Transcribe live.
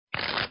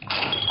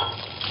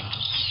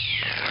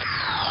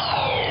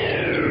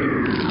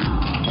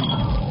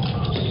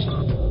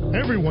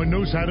everyone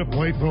knows how to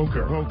play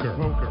poker.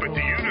 But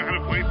do you know how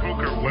to play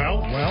poker well?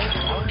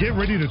 Get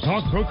ready to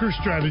talk poker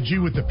strategy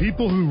with the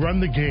people who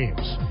run the games.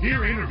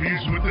 Hear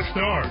interviews with the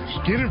stars.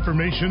 Get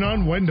information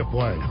on when to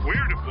play,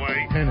 where to play,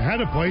 and how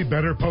to play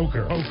better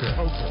poker.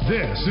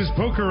 This is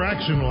Poker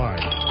Action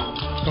Line,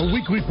 a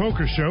weekly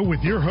poker show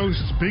with your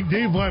hosts Big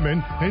Dave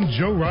Lemon and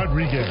Joe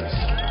Rodriguez.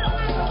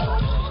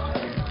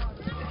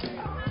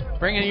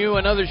 Bringing you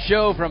another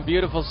show from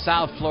beautiful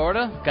South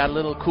Florida. Got a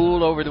little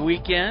cool over the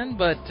weekend,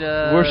 but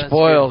we're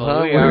spoiled,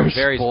 huh? We're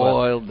very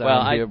spoiled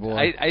down here,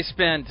 boy.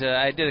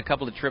 I did a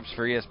couple of trips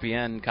for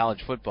ESPN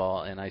college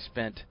football, and I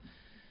spent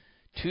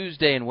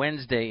Tuesday and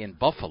Wednesday in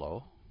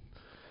Buffalo.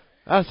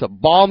 That's a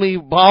balmy,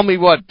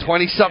 what,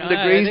 20-something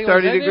degrees,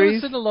 30 degrees? It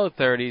was in the low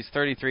 30s,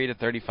 33 to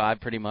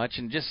 35 pretty much,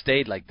 and just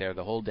stayed like there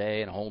the whole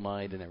day and whole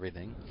night and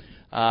everything.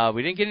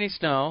 We didn't get any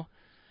snow.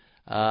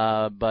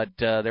 But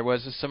there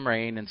was some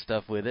rain and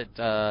stuff with it.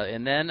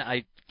 And then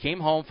I came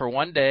home for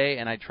one day,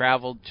 and I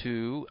traveled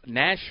to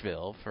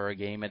Nashville for a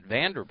game at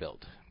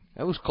Vanderbilt.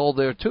 It was cold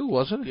there, too,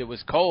 wasn't it? It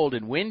was cold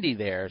and windy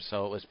there,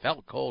 so it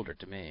felt colder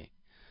to me.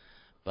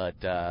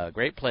 But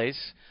great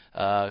place.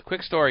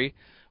 Quick story.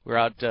 We were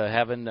out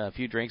having a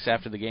few drinks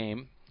after the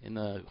game in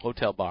the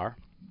hotel bar.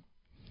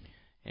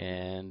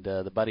 And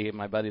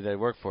my buddy that I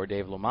work for,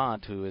 Dave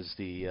Lamont, who is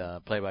the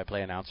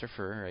play-by-play announcer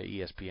for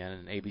ESPN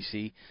and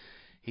ABC,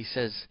 he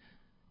says,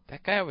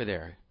 that guy over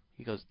there,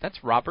 he goes,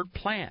 that's Robert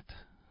Plant.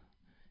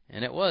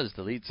 And it was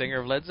the lead singer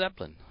of Led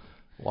Zeppelin.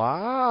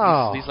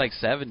 Wow. He's like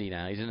 70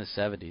 now. He's in his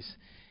 70s.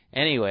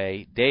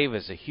 Anyway, Dave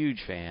is a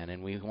huge fan,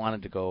 and we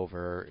wanted to go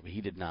over. He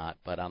did not,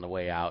 but on the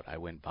way out, I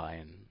went by,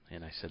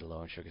 and I said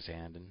hello and shook his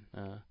hand.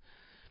 And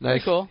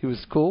nice. Cool. He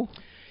was cool?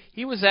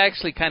 He was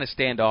actually kind of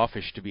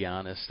standoffish, to be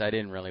honest. We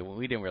didn't really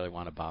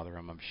want to bother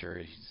him. I'm sure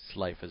his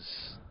life is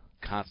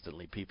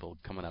constantly people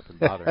coming up and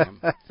bothering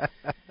him.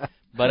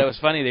 But it was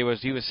funny. He was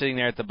sitting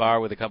there at the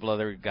bar with a couple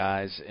other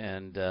guys,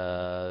 and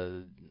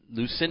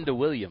Lucinda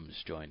Williams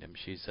joined him.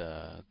 She's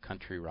a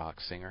country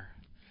rock singer.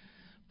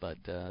 But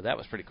that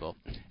was pretty cool.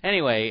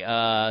 Anyway,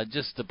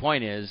 just the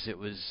point is,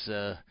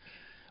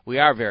 we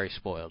are very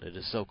spoiled. It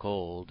is so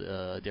cold,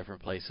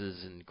 different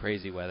places and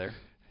crazy weather.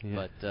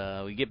 Yeah.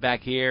 But we get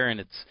back here,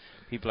 and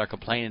people are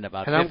complaining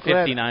about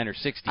 59 or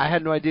 60. I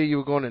had no idea you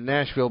were going to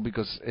Nashville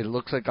because it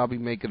looks like I'll be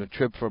making a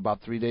trip for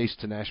about 3 days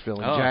to Nashville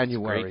in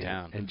January. It's a great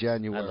town. In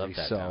January, I love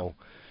that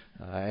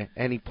town.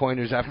 Any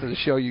pointers after the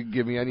show you can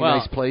give me? Any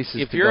nice places to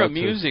go to? If you're a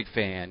music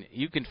fan,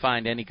 you can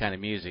find any kind of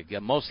music. A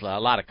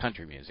lot of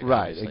country music.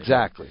 Right, obviously.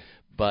 Exactly.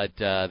 But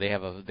they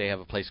have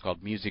a place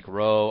called Music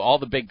Row. All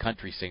the big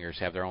country singers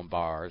have their own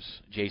bars.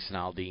 Jason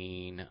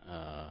Aldean,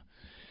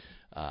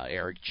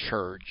 Eric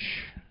Church.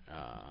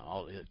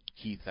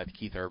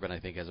 Keith Urban, I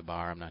think, has a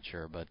bar. I'm not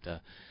sure, but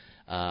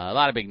a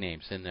lot of big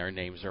names, and their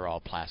names are all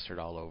plastered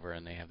all over,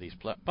 and they have these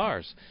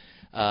bars.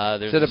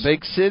 Is it a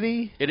big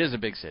city? It is a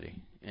big city,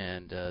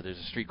 and there's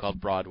a street called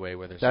Broadway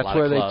where there's a lot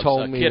where of clubs. They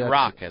told me Kid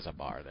Rock has a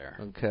bar there.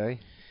 Okay.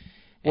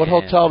 What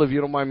hotel, if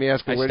you don't mind me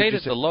asking? I stayed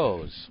at the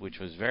Lowe's, which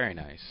was very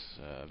nice,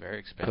 very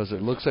expensive. Because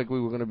it looks like we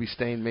were going to be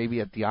staying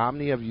maybe at the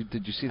Omni.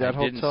 Did you see that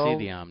hotel? I didn't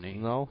see the Omni.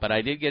 No? But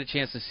I did get a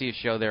chance to see a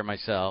show there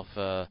myself.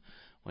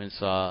 Went and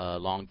saw a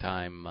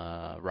longtime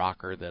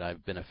rocker that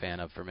I've been a fan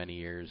of for many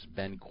years.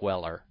 Ben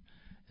Queller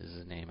is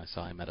his name. I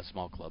saw him at a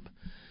small club.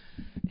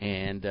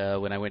 And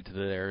when I went to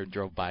there,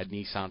 drove by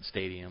Nissan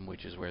Stadium,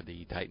 which is where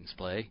the Titans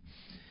play.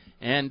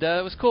 And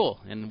it was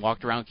cool. And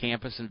walked around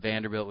campus in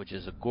Vanderbilt, which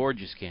is a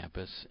gorgeous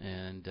campus.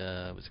 And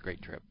it was a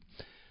great trip.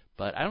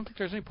 But I don't think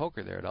there's any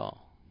poker there at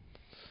all.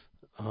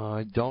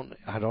 I don't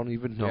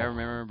even know. Do you ever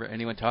remember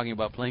anyone talking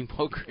about playing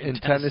poker in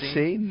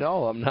Tennessee?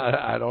 No, I'm not.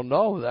 I don't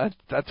know.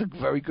 That's a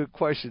very good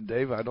question,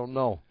 Dave. I don't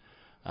know.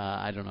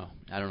 I don't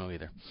know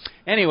either.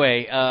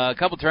 Anyway, a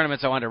couple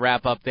tournaments I wanted to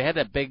wrap up. They had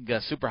that big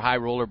Super High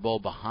Roller Bowl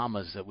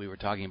Bahamas that we were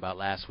talking about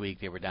last week.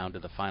 They were down to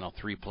the final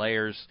 3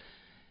 players,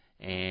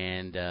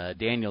 and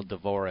Daniel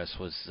Devoris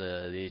was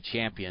the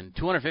champion.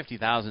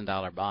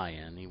 $250,000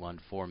 buy-in. He won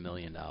 $4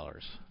 million.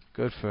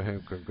 Good for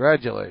him.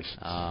 Congratulations.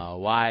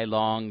 Wai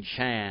Long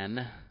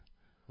Chan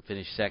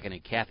finished second,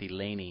 and Kathy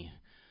Laney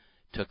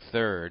took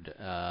third.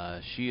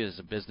 She is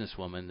a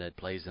businesswoman that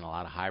plays in a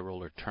lot of high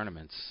roller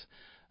tournaments.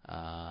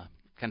 Kind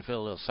of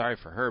feel a little sorry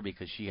for her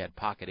because she had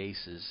pocket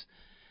aces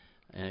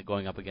and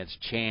going up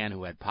against Chan,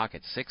 who had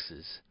pocket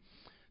sixes.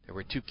 There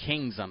were 2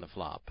 kings on the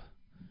flop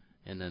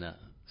and then a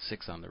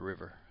 6 on the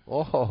river.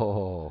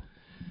 Oh.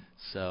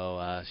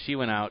 So she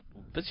went out,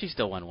 but she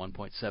still won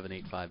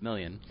 $1.785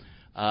 million.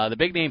 The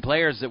big-name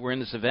players that were in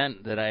this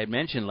event that I had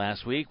mentioned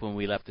last week when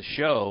we left the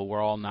show were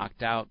all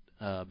knocked out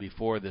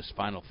before this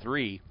final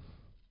 3.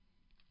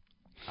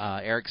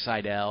 Eric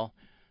Seidel,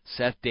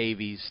 Seth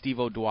Davies, Steve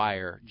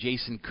O'Dwyer,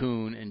 Jason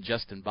Kuhn, and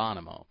Justin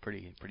Bonomo.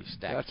 Pretty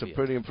stacked. That's field. A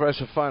pretty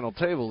impressive final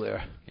table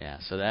there. Yeah,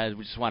 so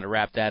we just want to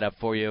wrap that up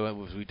for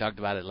you. We talked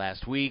about it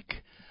last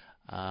week.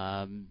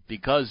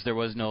 Because there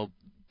was no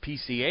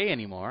PCA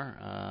anymore,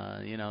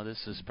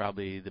 this is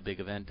probably the big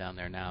event down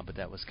there now, but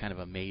that was kind of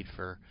a made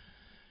for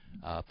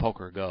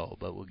Poker Go,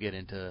 but we'll get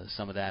into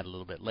some of that a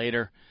little bit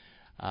later.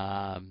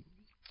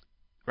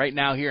 Right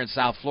now here in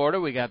South Florida,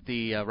 we got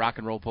the Rock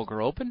and Roll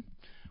Poker Open,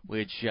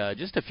 which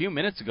just a few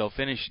minutes ago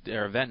finished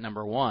their event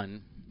number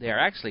 1.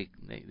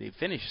 They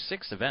finished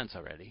 6 events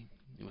already.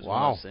 It was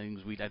one of those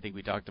things I think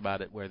we talked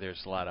about it, where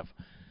there's a lot of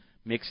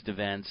mixed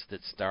events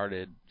that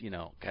started,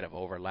 kind of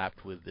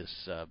overlapped with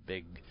this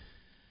big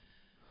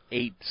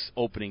 8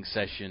 opening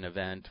session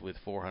event with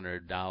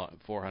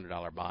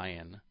 $400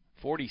 buy-in,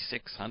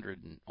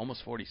 4,600 and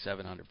almost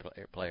 4,700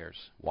 players.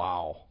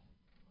 Wow,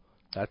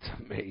 that's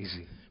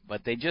amazing.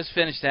 But they just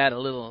finished that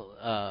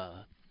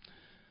a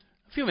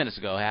few minutes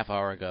ago, half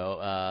hour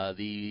ago.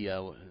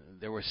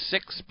 There were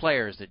 6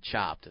 players that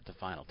chopped at the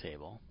final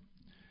table,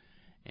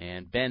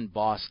 and Ben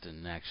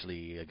Boston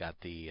actually got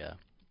the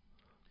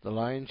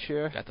lion's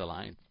share. Got the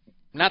lion,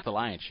 not the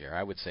lion's share.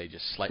 I would say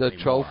just slightly the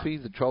trophy.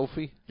 more.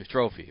 The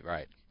trophy,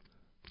 right?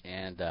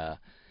 And the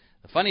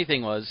funny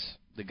thing was,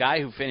 the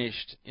guy who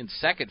finished in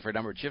second for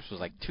number of chips was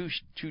like two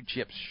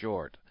chips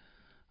short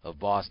of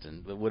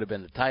Boston. That would have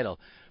been the title.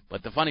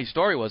 But the funny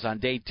story was, on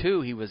day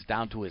 2, he was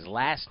down to his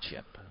last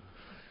chip.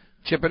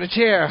 Chip in a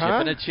chair, huh?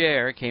 Chip in a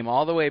chair, came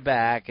all the way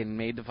back and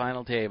made the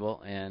final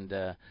table.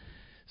 And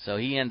so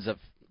he ends up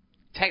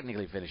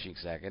technically finishing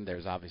second.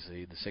 There's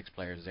obviously the 6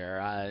 players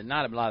there.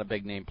 Not a lot of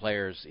big-name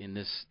players in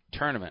this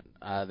tournament.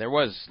 There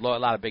was a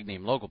lot of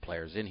big-name local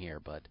players in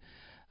here, but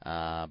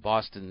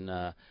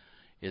Boston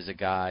is a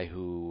guy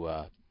who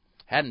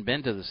hadn't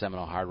been to the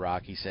Seminole Hard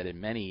Rock, he said,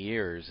 in many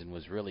years, and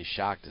was really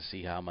shocked to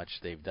see how much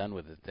they've done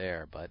with it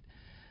there. But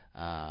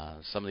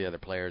some of the other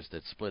players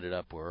that split it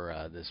up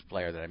were this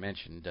player that I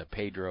mentioned,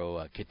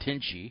 Pedro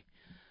Catinci,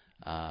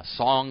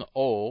 Song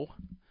O,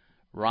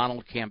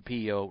 Ronald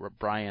Campillo,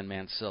 Brian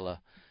Mansilla,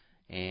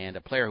 and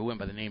a player who went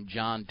by the name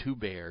John Two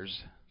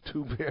Bears.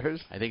 Two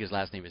Bears? I think his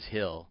last name is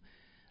Hill.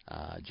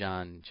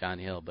 John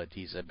Hill, but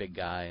he's a big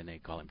guy, and they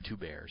call him Two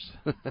Bears.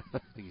 I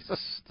think he's the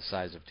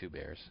size of 2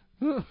 bears.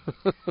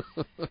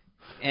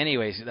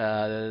 Anyways,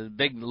 the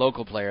big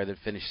local player that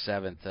finished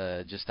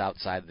 7th, just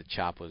outside the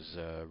chop, was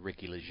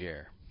Ricky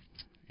Leger.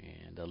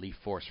 And Lee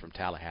Force from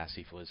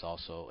Tallahassee was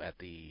also at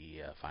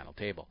the final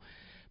table.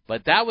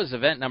 But that was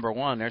event number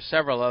 1. There's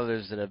several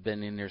others that have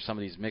been in there, some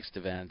of these mixed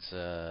events,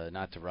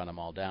 not to run them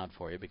all down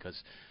for you,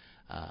 because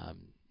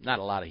not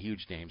a lot of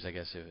huge names, I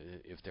guess,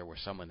 if there were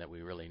someone that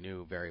we really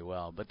knew very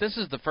well. But this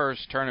is the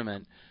first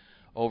tournament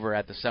over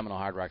at the Seminole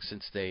Hard Rock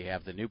since they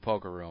have the new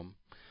poker room.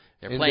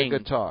 They're playing the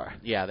guitar.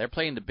 Yeah, they're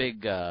playing the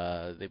big.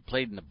 They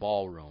played in the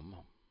ballroom,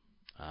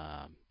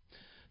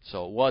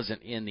 so it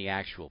wasn't in the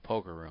actual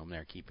poker room.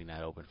 They're keeping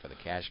that open for the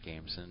cash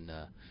games, and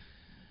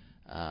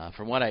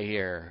from what I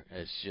hear,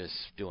 it's just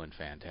doing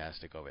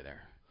fantastic over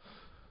there.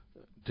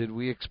 Did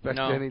we expect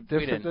No, any we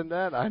different didn't. than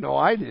that? I know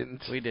I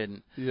didn't. We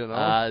didn't. You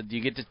know? Do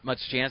you get much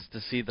chance to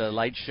see the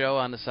light show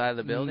on the side of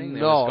the building?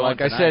 No,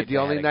 like I said, the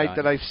only night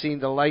that I've seen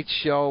the light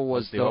show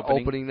was the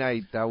opening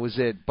night. That was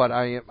it. But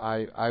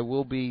I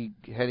will be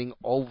heading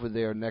over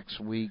there next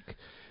week.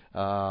 You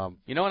know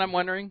what I'm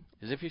wondering?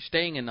 Is if you're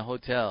staying in the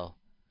hotel,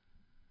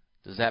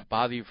 does that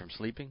bother you from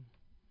sleeping?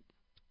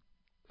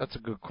 That's a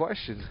good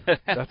question.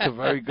 That's a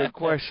very good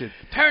question.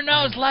 Turn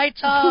those lights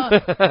off!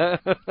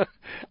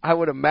 I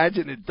would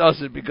imagine it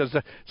doesn't, because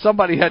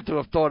somebody had to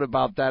have thought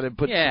about that and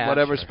put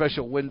whatever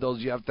special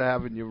windows you have to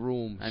have in your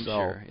room. I'm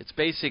sure. It's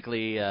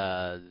basically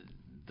the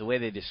way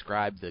they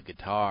describe the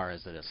guitar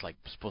is that it's like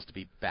supposed to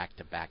be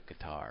back-to-back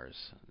guitars.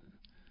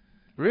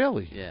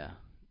 Really? Yeah.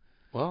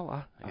 Well,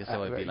 I guess that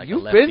would be like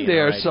you've a lefty been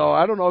there, and a righty. so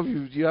I don't know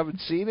if you haven't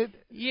seen it.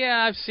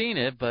 Yeah, I've seen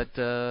it, but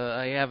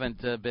I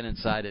haven't been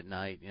inside at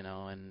night,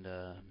 and.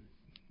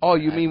 Oh,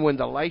 you mean when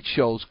the light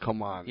shows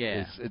come on?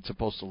 Yeah, it's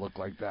supposed to look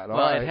like that. Well,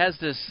 right.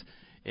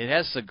 it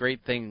has a great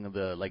thing,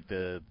 the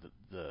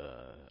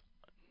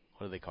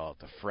what do they call it?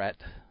 The fret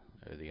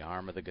or the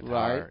arm of the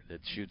guitar that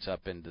shoots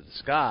up into the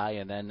sky,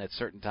 and then at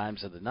certain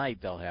times of the night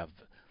they'll have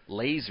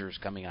lasers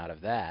coming out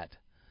of that.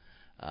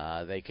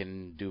 They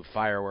can do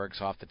fireworks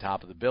off the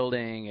top of the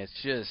building. It's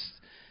just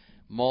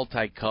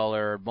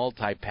multicolored,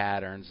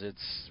 multi-patterns.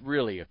 It's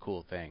really a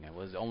cool thing. It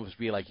was almost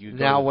be like you.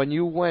 Now, when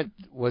you went,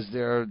 was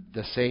there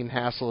the same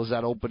hassle as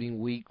that opening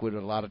week with a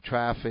lot of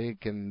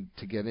traffic and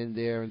to get in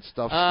there and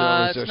stuff?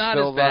 It's not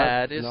as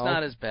bad. It's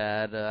not as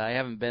bad. I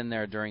haven't been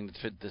there during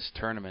this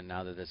tournament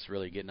now that it's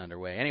really getting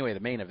underway. Anyway,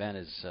 the main event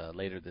is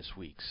later this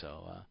week,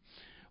 so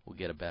we'll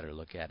get a better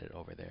look at it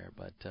over there.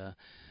 But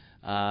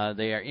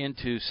they are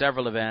into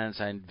several events,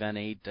 and Event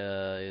 8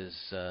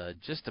 is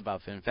just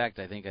about finished. In fact,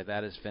 I think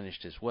that is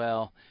finished as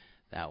well.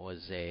 That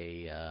was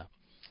a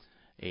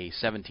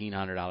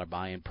 $1,700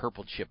 buy-in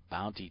Purple Chip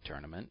Bounty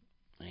tournament,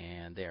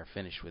 and they are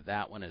finished with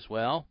that one as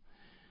well.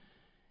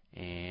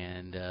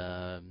 And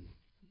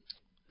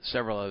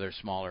several other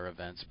smaller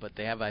events, but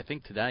they have, I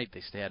think tonight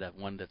they had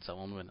one that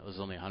was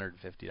only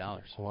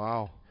 $150.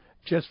 Wow.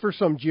 Just for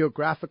some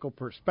geographical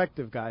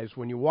perspective, guys,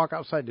 when you walk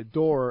outside the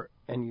door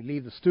and you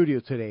leave the studio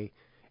today,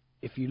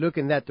 if you look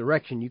in that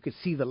direction, you can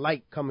see the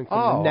light coming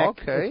from the neck.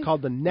 Okay. It's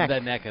called the neck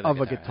of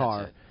a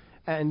guitar.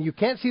 And you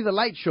can't see the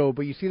light show,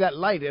 but you see that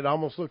light. It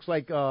almost looks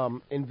like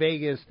in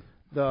Vegas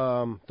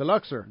the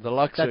Luxor. The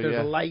Luxor, that there's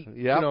yeah. a light,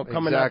 Yep,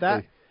 coming exactly.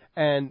 at that.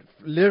 And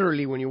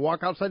literally, when you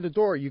walk outside the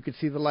door, you could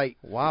see the light.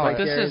 Wow, right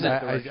this there in isn't-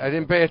 that I direction.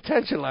 didn't pay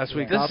attention last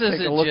week. This I'll take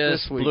isn't a look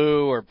just this week.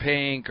 blue or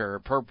pink or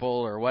purple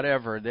or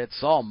whatever.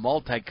 It's all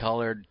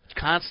multicolored,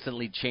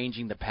 constantly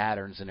changing the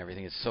patterns and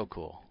everything. It's so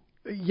cool.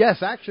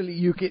 Yes, actually,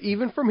 you could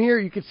even from here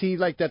you could see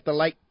like that the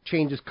light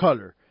changes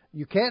color.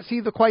 You can't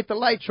see quite the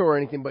light show or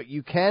anything, but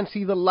you can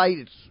see the light.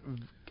 It's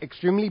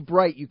extremely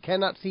bright. You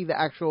cannot see the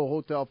actual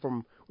hotel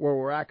from where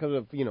we're at because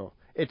of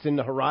it's in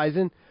the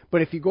horizon.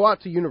 But if you go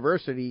out to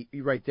University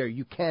right there,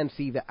 you can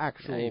see the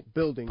actual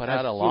building. Put as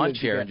out a soon lawn as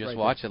you chair get and just right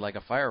watch it like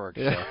a fireworks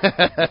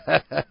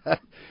show.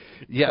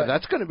 Yeah,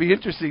 that's going to be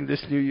interesting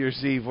this New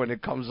Year's Eve when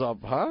it comes up,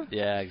 huh?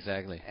 Yeah,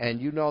 exactly. And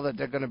you know that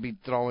they're going to be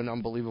throwing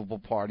unbelievable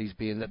parties,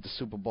 being that the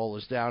Super Bowl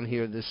is down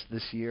here this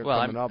year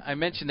coming up. I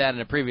mentioned that in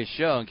a previous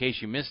show. In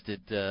case you missed it,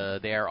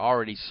 they are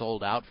already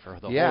sold out for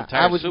the whole Yeah,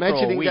 entire I was Super Bowl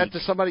mentioning week. that to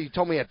somebody. You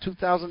told me at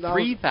 $2,000.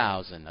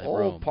 $3,000 a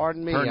room. Oh,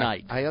 pardon me. Per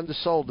night. I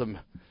undersold them.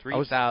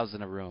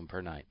 $3,000 a room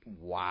per night.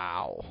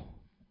 Wow.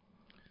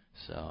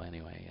 So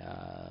anyway,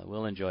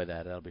 we'll enjoy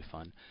that. That'll be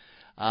fun.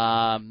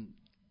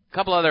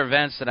 Couple other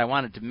events that I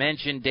wanted to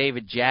mention.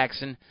 David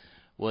Jackson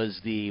was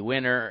the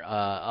winner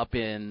up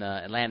in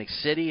Atlantic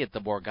City at the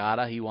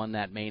Borgata. He won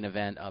that main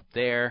event up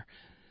there.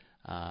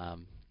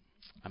 I'm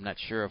not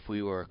sure if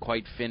we were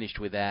quite finished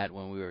with that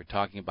when we were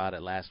talking about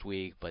it last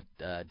week, but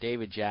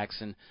David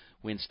Jackson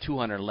wins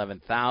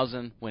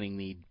 $211,000, winning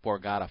the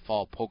Borgata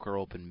Fall Poker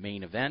Open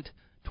main event,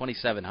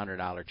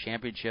 $2,700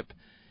 championship.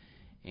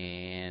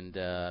 And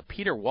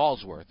Peter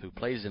Walsworth, who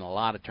plays in a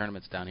lot of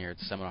tournaments down here at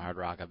Seminole Hard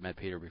Rock. I've met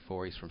Peter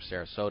before. He's from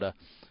Sarasota.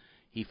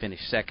 He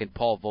finished second.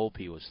 Paul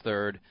Volpe was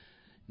third.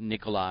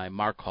 Nikolai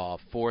Markov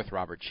fourth.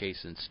 Robert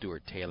Chase and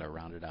Stuart Taylor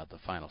rounded out the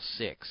final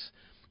six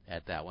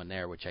at that one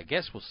there, which I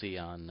guess we'll see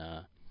on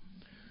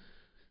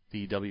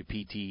the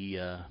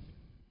WPT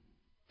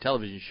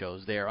television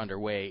shows. They are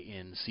underway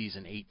in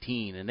season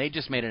 18. And they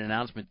just made an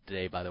announcement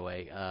today, by the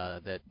way,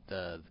 that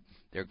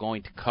they're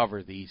going to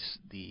cover the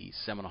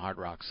Seminole Hard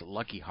Rock's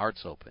Lucky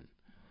Hearts Open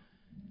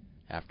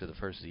after the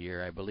first of the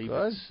year. I believe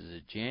is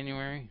it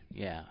January?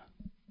 Yeah.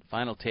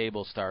 Final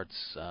table starts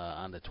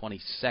on the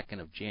 22nd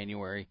of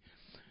January,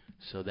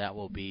 so that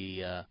will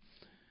be a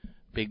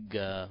big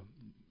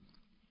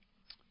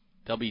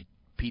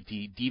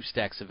WPT Deep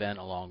Stacks event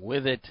along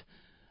with it.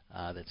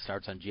 That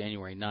starts on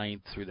January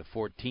 9th through the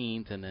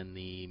 14th, and then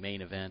the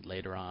main event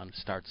later on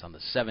starts on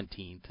the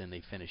 17th, and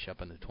they finish up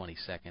on the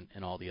 22nd,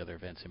 and all the other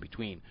events in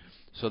between.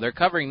 So they're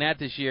covering that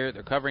this year.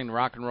 They're covering the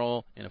rock and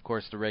roll, and of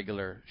course the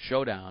regular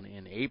showdown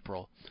in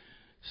April.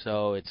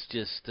 So it's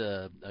just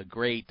a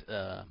great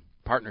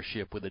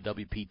partnership with the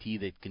WPT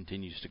that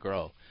continues to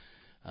grow.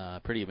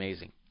 Pretty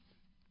amazing.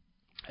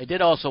 I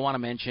did also want to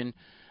mention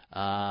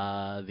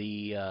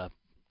the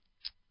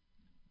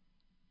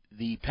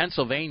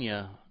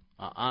Pennsylvania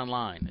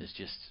online is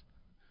just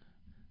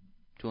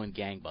doing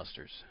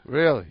gangbusters.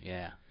 Really?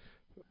 Yeah.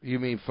 You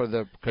mean for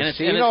the And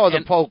casino or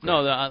the poker?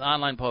 No, the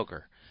online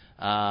poker.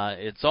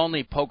 It's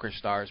only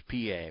PokerStars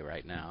PA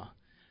right now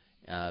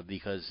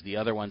because the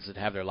other ones that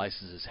have their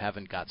licenses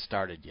haven't got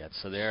started yet.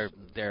 So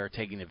they're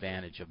taking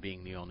advantage of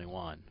being the only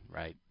one,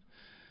 right?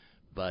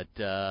 But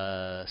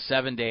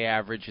 7-day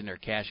average in their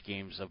cash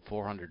games of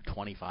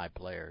 425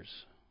 players.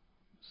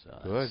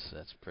 So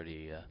that's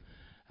pretty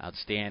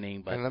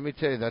outstanding. But and let me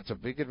tell you, that's a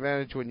big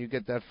advantage when you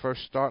get that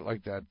first start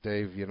like that,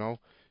 Dave. You know,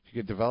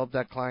 you can develop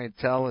that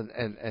clientele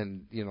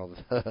and you know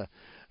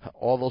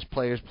all those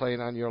players playing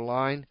on your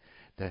line.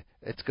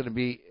 It's going to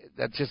be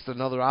that's just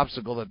another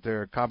obstacle that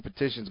their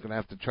competition's going to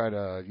have to try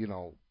to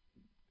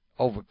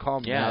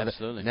overcome. Yeah,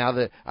 absolutely. Now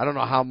that I don't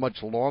know how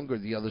much longer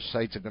the other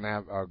sites are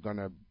going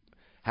to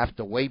have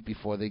to wait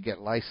before they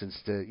get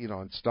licensed to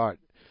and start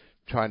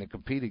trying to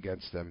compete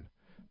against them,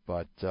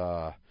 but.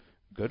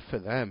 Good for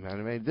them. I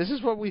mean, this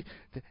is what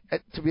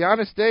to be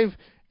honest, Dave,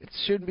 it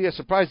shouldn't be a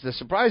surprise. The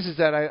surprise is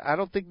that I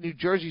don't think New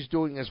Jersey's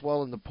doing as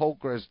well in the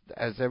poker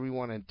as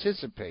everyone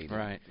anticipated.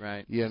 Right.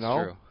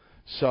 True.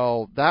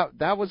 So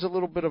that was a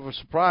little bit of a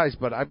surprise,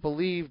 but I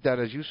believe that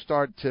as you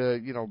start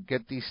to,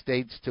 get these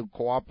states to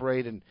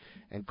cooperate and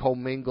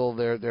commingle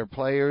their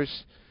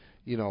players,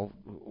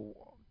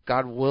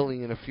 God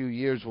willing, in a few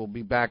years we'll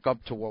be back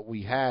up to what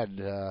we had.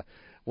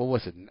 What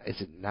was it? Is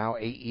it now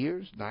 8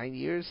 years, 9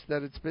 years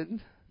that it's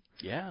been?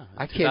 Yeah,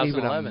 I can't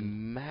even 2011.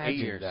 imagine 8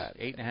 years, that.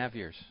 8.5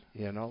 years.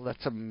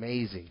 That's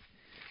amazing.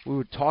 We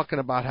were talking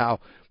about how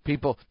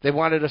they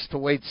wanted us to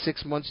wait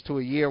 6 months to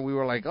a year. We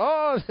were like,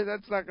 oh,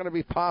 that's not going to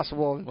be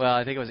possible. Well,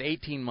 I think it was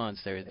 18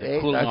 months there. The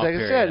cooling off like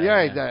period.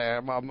 I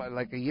said,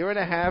 like a year and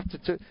a half to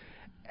 2.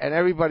 And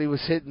everybody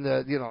was hitting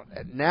the,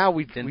 now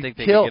we'd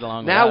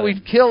kill. Now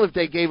we'd kill if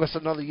they gave us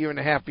another year and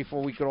a half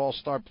before we could all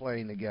start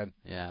playing again.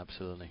 Yeah,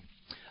 absolutely.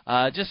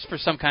 Just for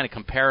some kind of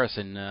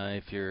comparison,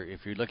 if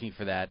you're looking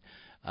for that.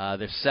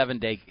 Their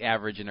 7-day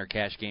average in their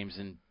cash games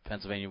in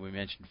Pennsylvania, we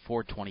mentioned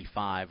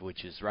 425,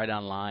 which is right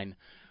on line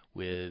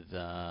with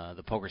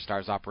the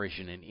PokerStars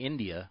operation in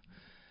India.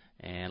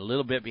 and a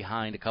little bit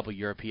behind a couple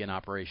European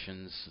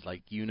operations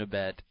like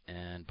Unibet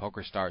and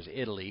PokerStars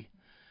Italy,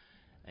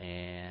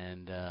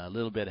 and a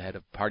little bit ahead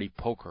of Party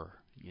Poker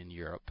in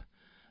Europe.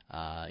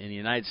 In the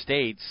United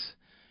States,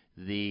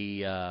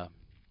 the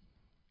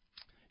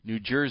New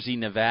Jersey,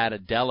 Nevada,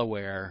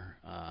 Delaware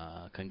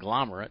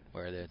conglomerate,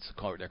 where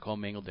they're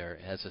commingled, there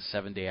has a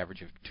 7-day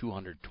average of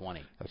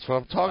 220. That's what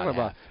I'm talking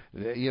about.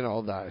 Half. You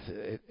know,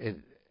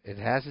 it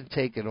hasn't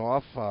taken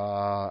off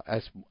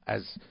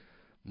as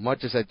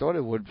much as I thought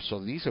it would.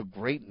 So these are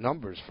great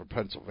numbers for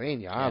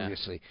Pennsylvania.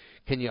 Obviously,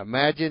 can you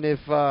imagine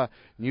if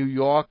New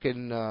York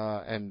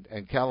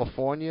and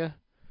California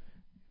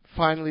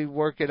finally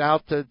work it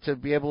out to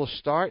be able to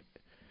start?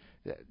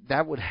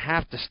 That would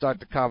have to start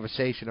the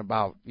conversation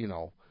about, you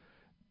know,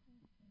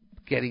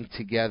 getting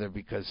together,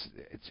 because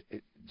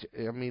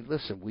I mean,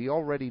 listen, we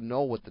already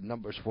know what the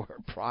numbers were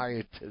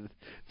prior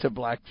to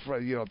Black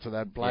Friday, you know, to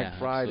that Black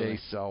Friday.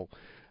 Absolutely.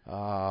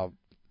 So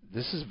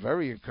this is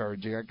very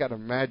encouraging. I got to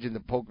imagine the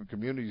poker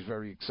community is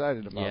very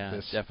excited about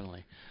this. Yeah,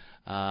 definitely.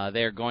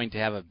 They're going to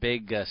have a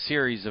big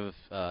series of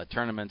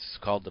tournaments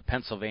called the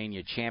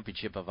Pennsylvania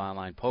Championship of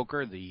Online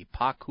Poker, the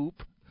POC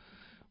Hoop,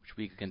 which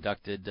we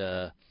conducted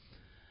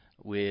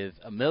with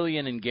 $1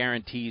 million in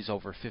guarantees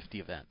over 50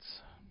 events.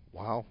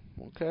 Wow.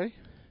 Okay.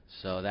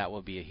 So that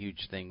will be a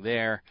huge thing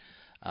there.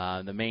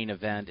 The main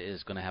event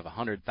is going to have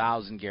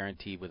 $100,000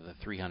 guaranteed with a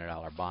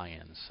 $300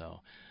 buy-in.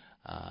 So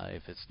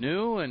if it's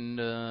new and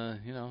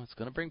you know, it's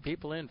going to bring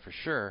people in for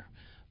sure.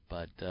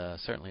 But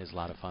certainly is a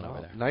lot of fun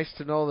over there. Nice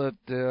to know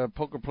that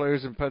poker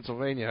players in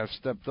Pennsylvania have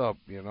stepped up.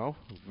 You know,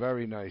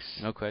 very nice.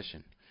 No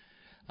question.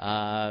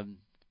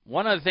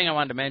 One other thing I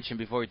wanted to mention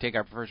before we take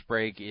our first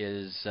break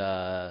is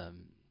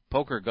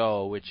Poker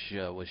Go, which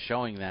was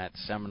showing that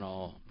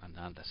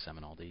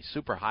the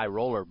Super High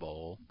Roller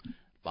Bowl,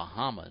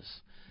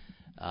 Bahamas,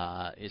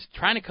 is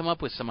trying to come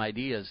up with some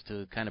ideas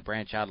to kind of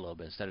branch out a little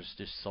bit instead of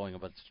just showing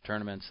about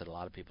tournaments that a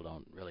lot of people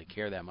don't really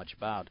care that much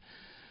about.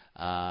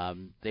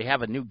 They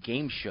have a new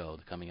game show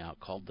coming out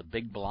called The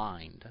Big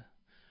Blind,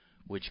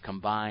 which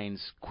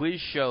combines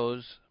quiz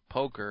shows,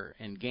 poker,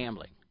 and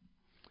gambling.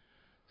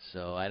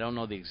 So I don't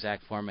know the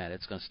exact format.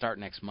 It's going to start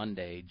next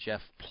Monday.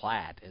 Jeff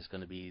Platt is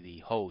going to be the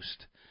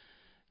host,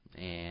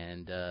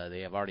 and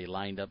they have already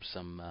lined up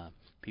some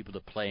people to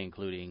play,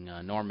 including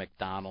Norm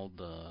Macdonald,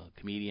 the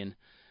comedian.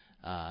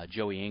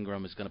 Joey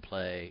Ingram is going to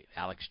play.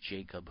 Alex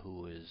Jacob,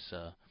 who is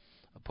a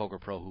poker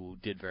pro who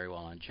did very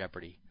well on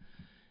Jeopardy.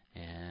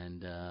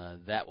 And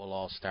that will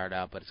all start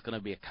out, but it's going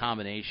to be a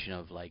combination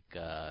of like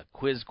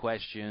quiz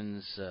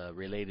questions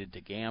related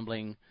to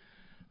gambling.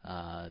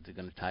 They're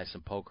going to tie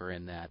some poker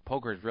in that.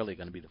 Poker is really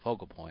going to be the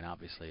focal point,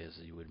 obviously, as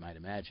you might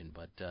imagine.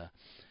 But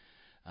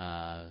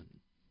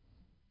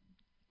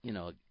you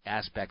know,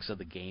 aspects of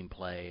the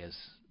gameplay as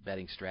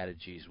betting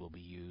strategies will be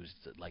used,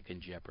 like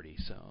in Jeopardy.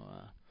 So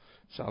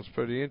sounds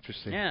pretty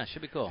interesting. Yeah, it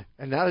should be cool.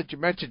 And now that you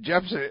mentioned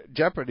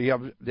Jeopardy,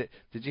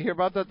 did you hear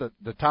about that?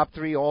 The top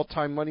 3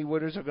 all-time money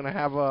winners are going to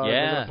have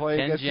gonna play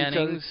Ken against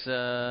Jennings, each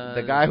other.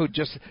 The guy who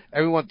just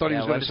everyone thought he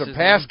was going to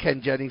surpass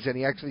Ken Jennings, and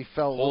he actually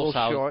fell a little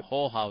short.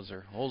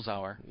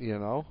 Holzhauer. You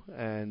know,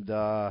 and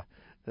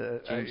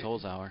James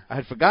Holzhauer. I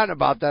had forgotten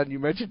about that, and you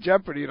mentioned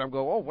Jeopardy, and I'm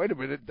going, oh, wait a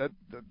minute,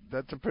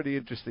 that's a pretty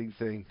interesting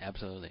thing.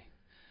 Absolutely.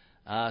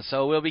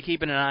 So we'll be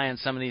keeping an eye on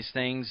some of these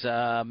things.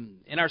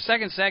 In our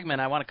second segment,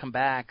 I want to come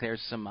back.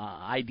 There's some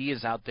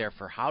ideas out there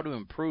for how to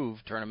improve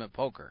tournament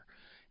poker,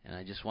 and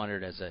I just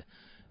wondered, as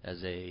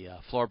a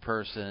floor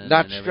person,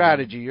 not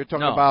strategy. You're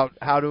talking about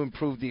how to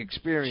improve the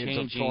experience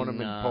changing, of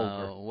tournament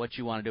poker. What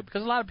you want to do,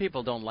 because a lot of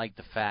people don't like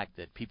the fact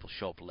that people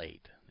show up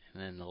late,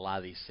 and then a lot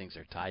of these things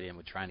are tied in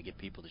with trying to get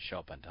people to show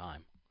up on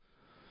time.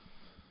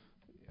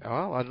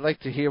 Well, I'd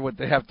like to hear what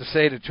they have to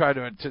say to try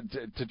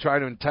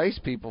to entice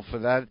people for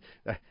that.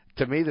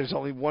 To me, there's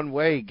only one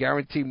way: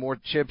 guarantee more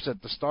chips at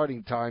the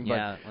starting time.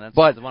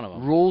 But one of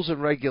them. Rules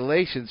and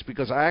regulations,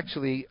 because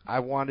I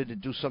wanted to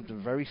do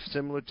something very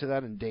similar to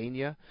that in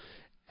Dania,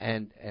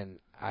 and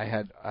I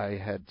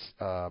had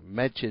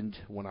mentioned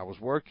when I was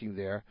working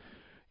there,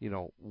 you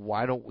know,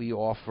 why don't we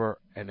offer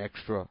an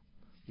extra,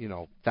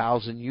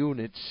 1,000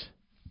 units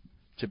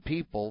to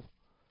people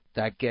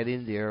that get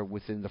in there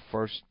within the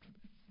first,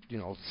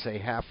 say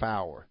half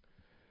hour,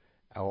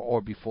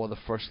 or before the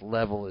first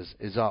level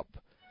is up.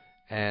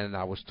 And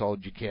I was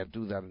told you can't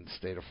do that in the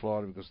state of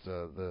Florida because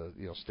the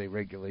state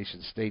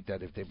regulations state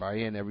that if they buy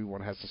in,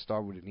 everyone has to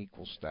start with an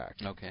equal stack.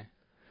 Okay.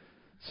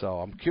 So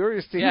I'm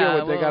curious to hear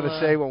what they got to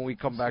say when we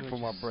come back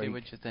from our break. See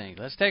what you think.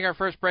 Let's take our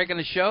first break on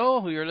the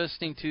show. You're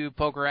listening to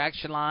Poker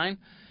Action Line.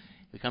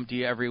 We come to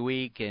you every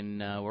week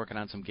and working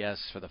on some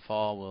guests for the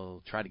fall.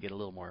 We'll try to get a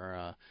little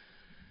more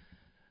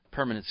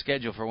permanent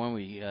schedule for when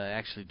we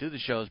actually do the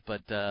shows.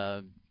 But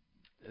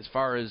as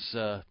far as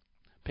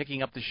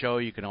picking up the show,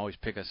 you can always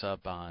pick us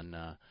up on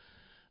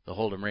the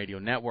Hold'em Radio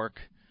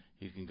Network.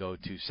 You can go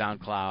to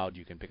SoundCloud.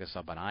 You can pick us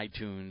up on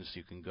iTunes.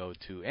 You can go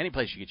to any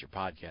place you get your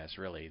podcasts,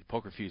 really. The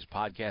Poker Fuse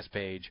podcast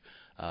page.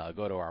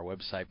 Go to our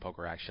website,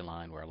 Poker Action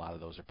Line, where a lot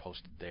of those are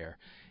posted there.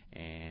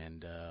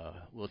 And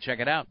we'll check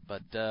it out.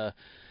 But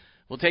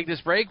We'll take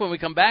this break. When we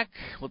come back,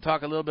 we'll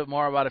talk a little bit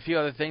more about a few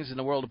other things in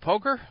the world of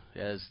poker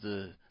as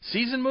the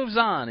season moves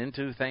on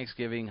into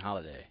Thanksgiving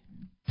holiday.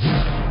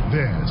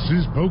 This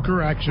is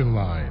Poker Action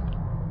Line.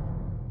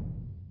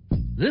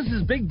 This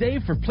is Big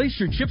Dave for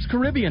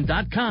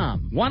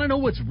PlaceYourChipsCaribbean.com. Want to know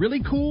what's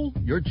really cool?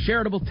 Your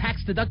charitable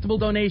tax-deductible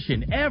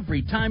donation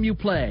every time you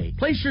play.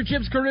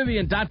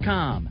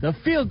 PlaceYourChipsCaribbean.com, the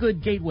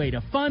feel-good gateway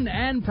to fun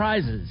and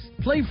prizes.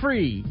 Play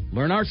free.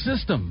 Learn our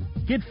system.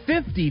 Get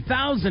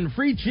 50,000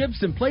 free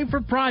chips and play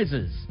for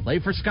prizes. Play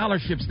for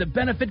scholarships that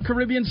benefit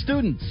Caribbean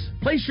students.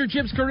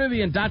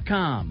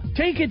 PlaceYourChipsCaribbean.com.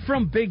 Take it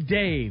from Big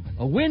Dave.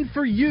 A win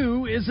for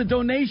you is a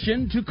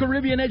donation to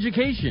Caribbean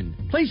education.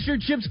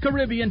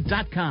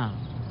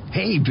 PlaceYourChipsCaribbean.com.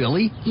 Hey,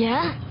 Billy.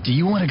 Yeah? Do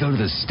you want to go to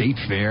the state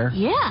fair?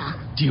 Yeah.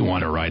 Do you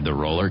want to ride the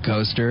roller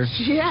coaster?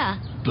 Yeah.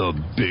 The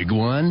big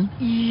one?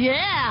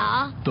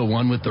 Yeah. The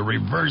one with the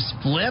reverse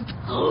flip?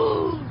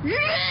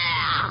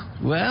 Yeah.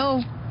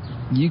 Well,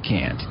 you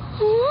can't.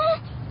 Huh?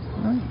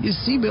 You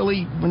see,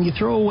 Billy, when you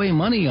throw away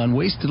money on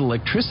wasted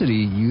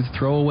electricity, you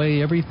throw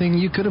away everything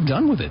you could have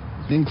done with it,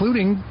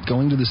 including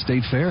going to the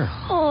state fair.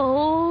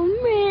 Oh,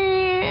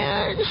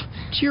 man.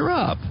 Cheer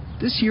up.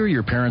 This year,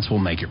 your parents will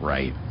make it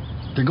right.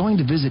 They're going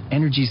to visit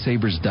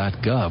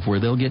EnergySavers.gov, where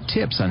they'll get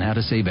tips on how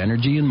to save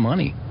energy and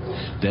money.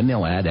 Then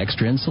they'll add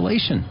extra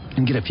insulation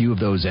and get a few of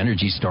those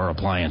Energy Star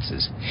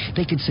appliances.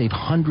 They could save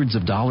hundreds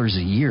of dollars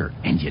a year.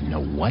 And you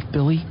know what,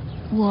 Billy?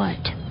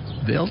 What?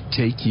 They'll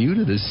take you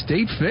to the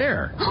state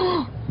fair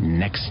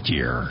next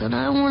year. But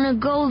I want to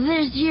go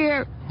this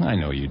year. I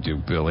know you do,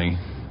 Billy.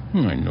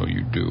 I know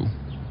you do.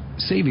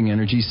 Saving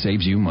energy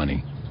saves you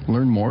money.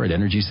 Learn more at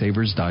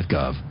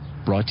EnergySavers.gov.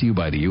 Brought to you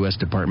by the U.S.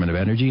 Department of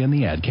Energy and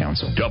the Ad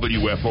Council.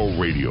 WFO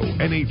Radio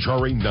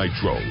NHRA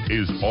Nitro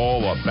is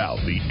all about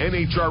the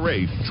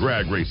NHRA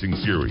Drag Racing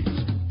Series.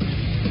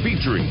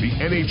 Featuring the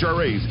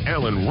NHRA's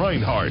Alan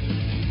Reinhart.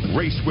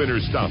 Race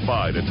winners stop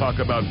by to talk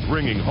about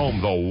bringing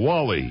home the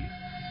Wally.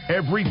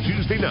 Every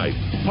Tuesday night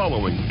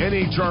following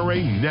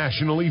NHRA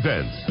national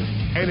events.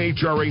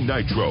 NHRA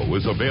Nitro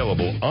is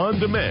available on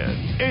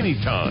demand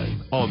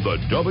anytime on the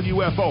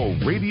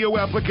WFO radio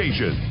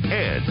application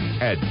and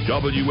at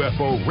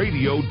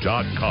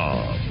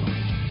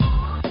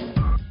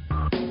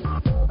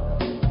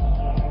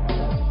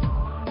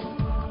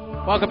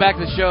WFOradio.com. Welcome back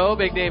to the show,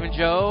 Big Dave and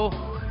Joe.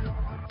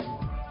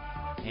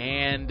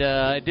 And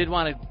I did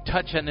want to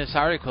touch on this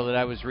article that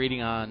I was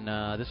reading on,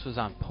 this was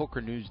on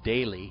Poker News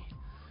Daily.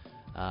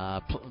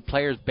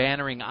 Players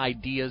bannering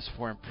ideas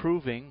for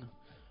improving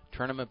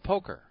tournament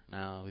poker.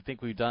 Now, we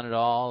think we've done it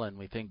all, and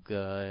we think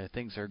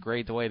things are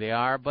great the way they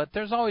are, but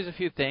there's always a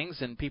few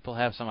things, and people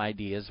have some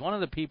ideas. One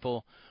of the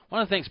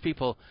things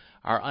people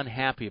are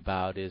unhappy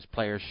about is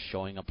players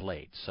showing up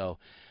late. So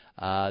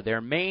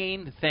their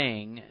main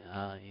thing,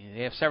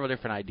 they have several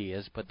different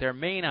ideas, but their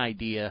main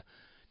idea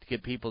to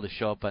get people to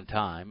show up on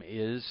time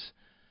is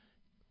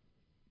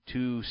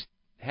to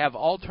have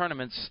all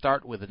tournaments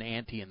start with an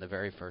ante in the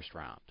very first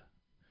round.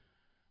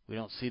 We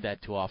don't see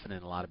that too often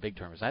in a lot of big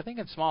tournaments. I think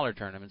in smaller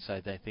tournaments,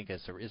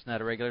 isn't that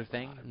a regular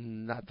thing?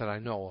 Not that I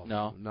know of.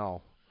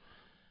 No.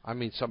 I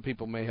mean, some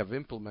people may have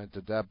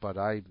implemented that, but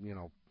I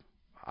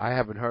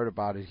haven't heard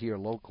about it here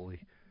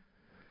locally.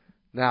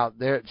 Now,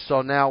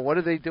 now what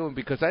are they doing?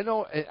 Because I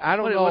don't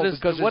know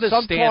because what is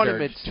some standard?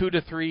 tournaments 2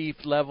 to 3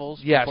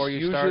 levels yes, before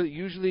you start.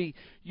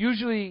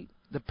 Usually,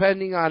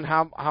 depending on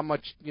how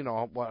much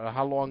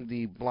how long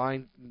the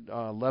blind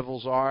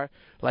levels are.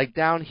 Like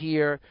down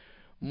here.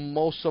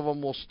 Most of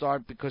them will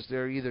start because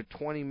they're either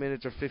 20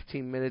 minutes or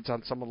 15 minutes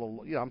on some of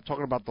the, I'm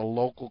talking about the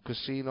local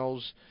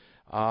casinos.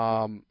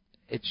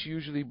 It's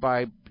usually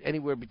by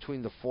anywhere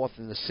between the 4th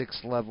and the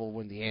 6th level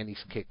when the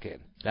antes kick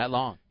in. That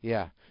long?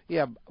 Yeah.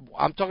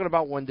 I'm talking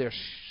about when they're,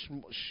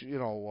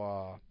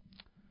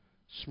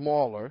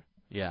 smaller.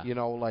 Yeah.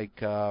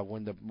 Like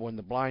when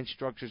the blind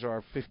structures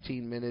are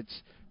 15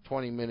 minutes,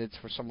 20 minutes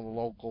for some of the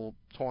local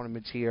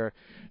tournaments here.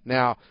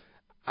 Now,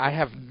 I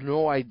have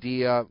no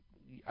idea.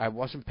 I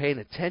wasn't paying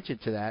attention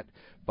to that,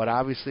 but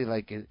obviously,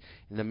 like in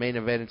the main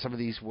event, and some of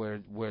these where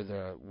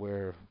the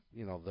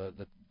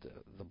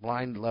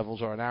blind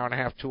levels are an hour and a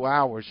half, 2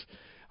 hours,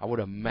 I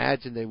would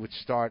imagine they would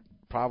start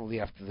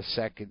probably after the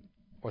second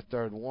or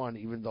third one,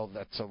 even though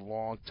that's a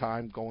long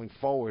time going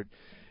forward.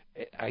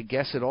 I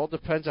guess it all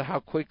depends on how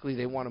quickly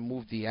they want to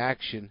move the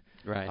action.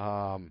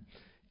 Right.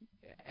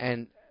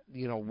 And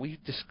we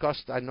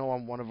discussed, I know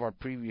on one of our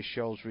previous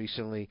shows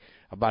recently,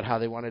 about how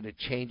they wanted to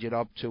change it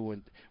up to,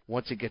 and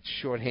once it gets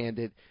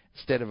shorthanded,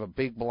 instead of a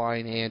big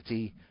blind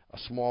ante, a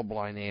small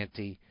blind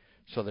ante,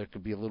 so there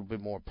could be a little bit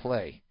more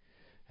play,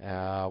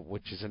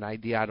 which is an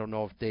idea. I don't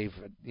know if they've,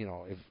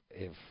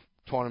 if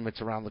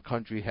tournaments around the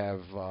country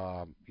have,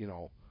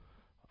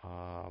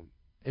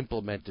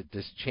 implemented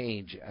this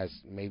change as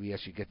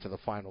you get to the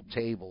final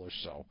table or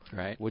so.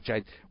 Right. Which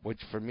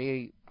for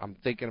me, I'm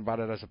thinking about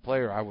it as a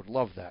player. I would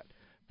love that.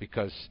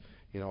 Because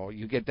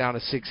you get down to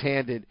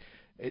 6-handed,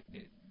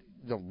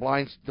 the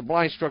blind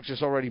structure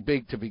is already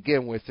big to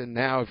begin with, and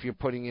now if you're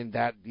putting in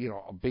that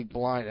a big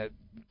blind,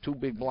 2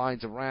 big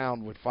blinds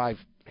around with 5,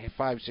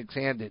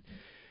 6-handed,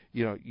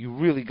 you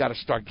really got to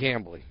start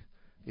gambling.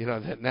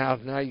 That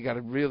now you got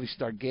to really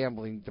start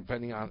gambling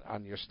depending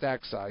on your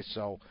stack size.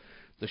 So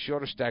the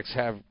shorter stacks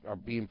are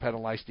being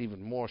penalized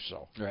even more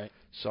so. Right.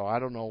 So I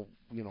don't know,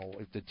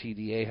 if the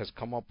TDA has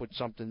come up with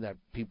something that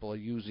people are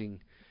using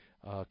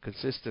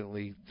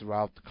consistently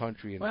throughout the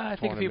country. Well, I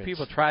think a few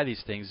people try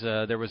these things.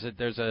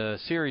 There's a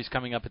series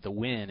coming up at the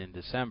Wynn in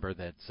December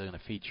that's going to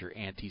feature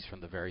antes from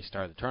the very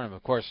start of the tournament.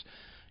 Of course,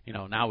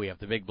 now we have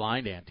the big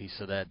blind ante,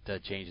 so that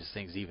changes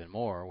things even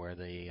more, where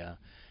the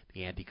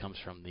ante comes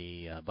from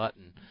the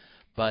button.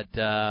 But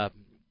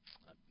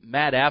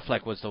Matt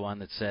Affleck was the one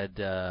that said,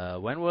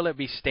 when will it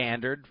be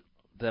standard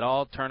that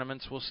all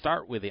tournaments will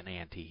start with an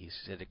ante? He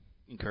said it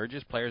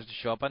encourages players to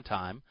show up on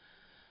time.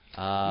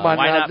 But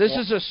now this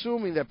is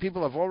assuming that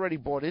people have already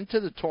bought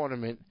into the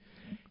tournament,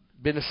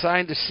 been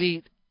assigned a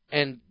seat,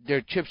 and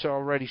their chips are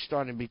already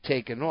starting to be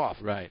taken off.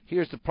 Right.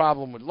 Here's the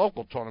problem with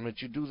local tournaments.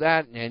 You do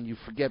that, and you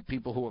forget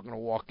people who are going to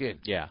walk in.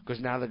 Yeah.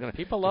 Because now they're going to...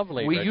 People love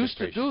late We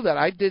registration. used to do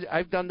that.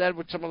 I've done that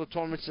with some of the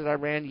tournaments that I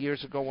ran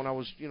years ago when I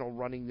was,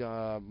 running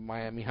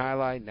Miami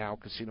Highlight, now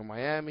Casino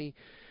Miami.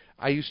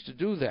 I used to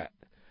do that.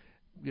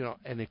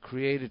 And it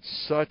created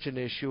such an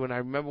issue. And I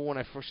remember when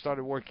I first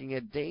started working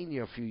at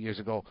Dania a few years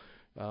ago,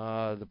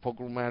 the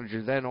poker room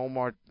manager then,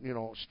 Omar,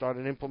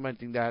 started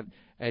implementing that,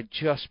 and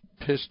just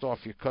pissed off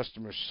your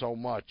customers so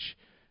much.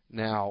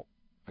 Now,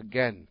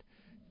 again,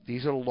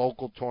 these are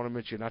local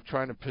tournaments. You're not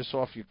trying to piss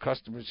off your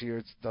customers here.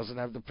 It doesn't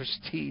have the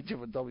prestige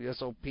of a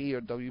WSOP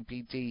or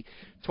WPT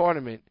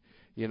tournament,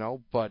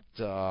 But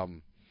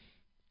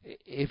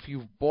if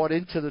you've bought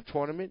into the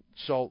tournament,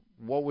 so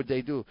what would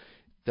they do?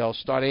 They'll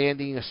start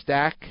anteing a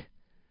stack.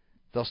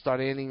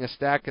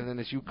 And then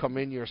as you come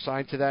in, you're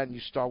assigned to that, and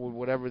you start with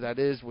whatever that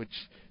is, which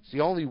is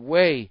the only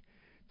way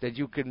that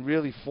you can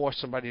really force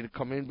somebody to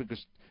come in,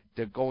 because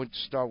they're going to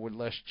start with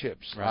less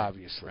chips, right,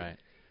 obviously. Right.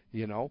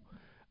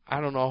 I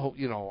don't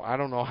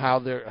know how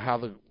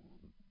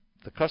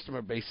the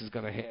customer base is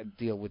going to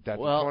deal with that.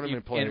 Well, the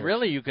tournament players. And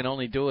really, you can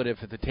only do it if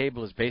the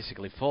table is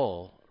basically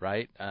full,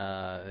 right?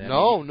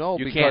 No,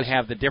 you can't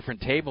have the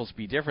different tables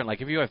be different.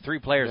 Like if you have 3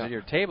 players at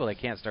your table, they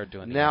can't start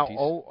doing the now. empties.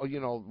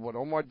 What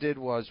Omar did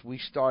was we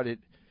started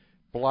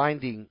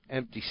blinding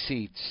empty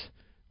seats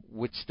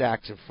with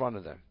stacks in front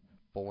of them.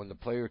 But when the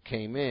player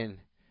came in,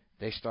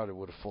 they started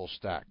with a full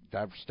stack.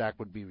 That stack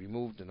would be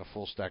removed, and a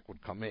full stack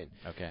would come in.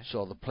 Okay.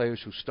 So the players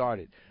who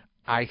started,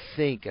 I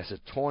think, as a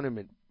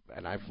tournament.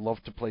 And I've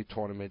loved to play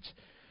tournaments.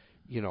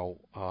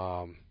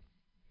 Some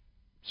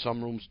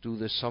rooms do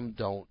this, some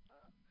don't,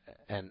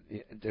 and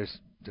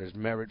there's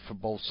merit for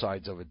both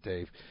sides of it,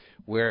 Dave.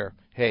 Where,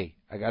 hey,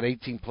 I got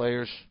 18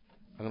 players,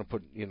 I'm going to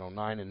put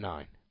 9 and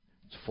 9.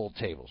 It's full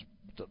tables.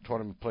 The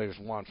tournament players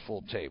want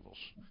full tables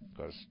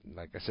because,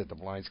 like I said, the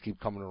blinds keep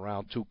coming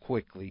around too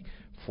quickly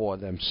for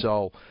them.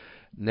 So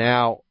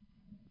now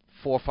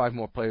 4 or 5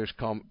 more players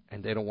come,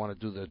 and they don't want to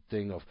do the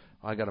thing of,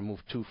 I got to move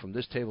 2 from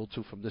this table,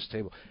 2 from this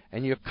table.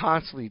 And you're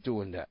constantly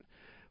doing that.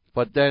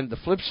 But then the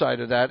flip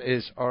side of that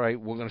is, all right,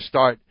 we're going to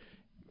start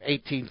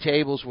 18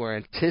 tables. We're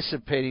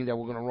anticipating that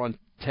we're going to run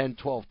 10,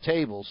 12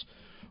 tables.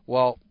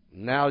 Well,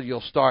 now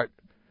you'll start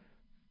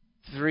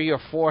 3 or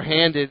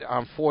 4-handed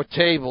on 4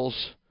 tables,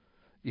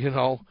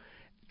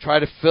 try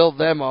to fill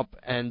them up,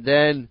 and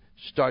then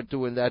start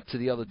doing that to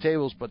the other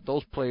tables. But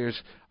those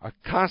players are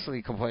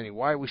constantly complaining,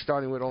 why are we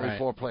starting with only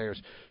 4 players?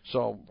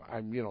 So,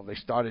 they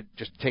started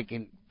just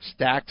taking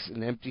stacks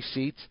and empty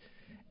seats,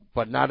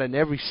 but not in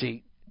every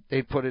seat.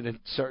 They put it in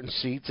certain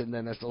seats, and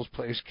then as those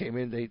players came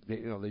in,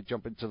 they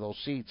jump into those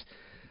seats.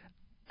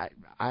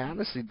 I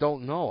honestly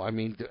don't know. I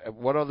mean,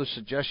 what other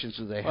suggestions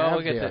do they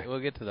have there?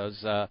 We'll get to those.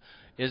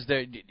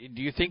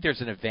 Do you think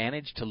there's an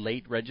advantage to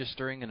late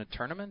registering in a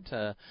tournament?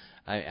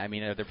 I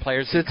mean, are there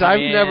players Since who come I've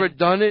in, never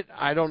done it,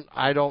 I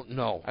don't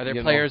know. Are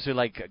there players who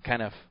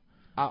kind of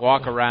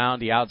walk around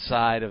the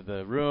outside of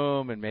the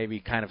room and maybe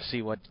kind of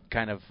see what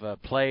kind of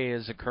play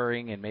is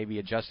occurring and maybe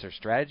adjust their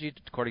strategy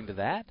according to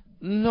that?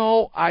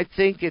 No, I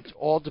think it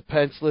all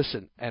depends.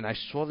 Listen, and I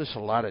saw this a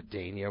lot at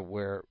Dania,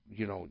 where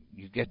you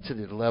get to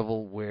the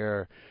level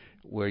where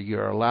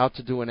you're allowed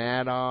to do an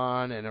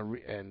add-on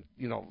and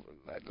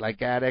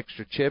like add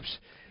extra chips,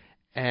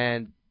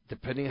 and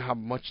depending on how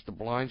much the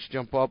blinds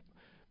jump up,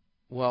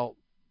 well,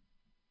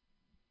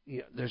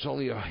 there's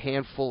only a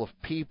handful of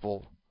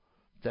people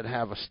that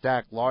have a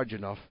stack large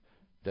enough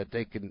that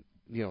they can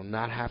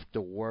not have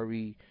to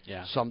worry.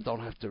 Yeah. Some don't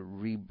have to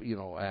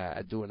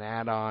do an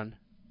add-on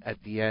at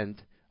the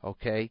end,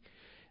 okay?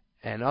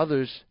 And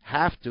others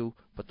have to,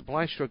 but the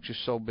blind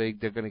structure's so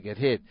big they're going to get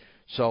hit.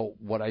 So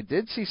what I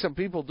did see some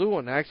people do,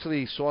 and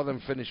actually saw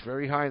them finish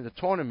very high in the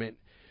tournament,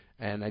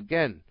 and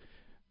again,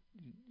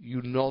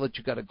 that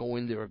you got to go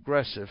in there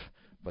aggressive,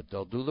 but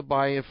they'll do the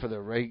buy-in for the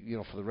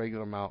for the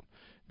regular amount.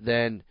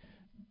 Then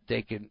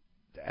they can,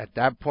 at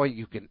that point,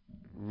 you can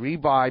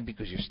rebuy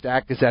because your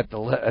stack is at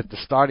the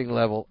starting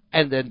level,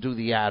 and then do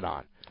the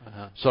add-on.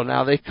 Uh-huh. So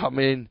now they come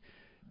in,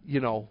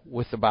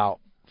 with about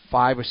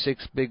 5 or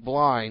 6 big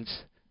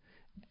blinds,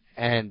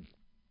 and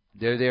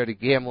they're there to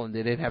gamble, and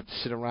they didn't have to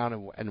sit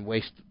around and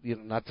waste.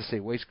 Not to say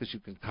waste, because you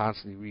can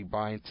constantly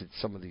rebuy into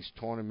some of these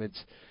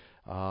tournaments.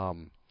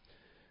 And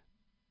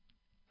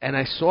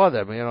I saw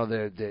them.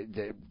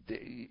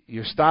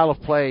 Your style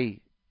of play,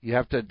 you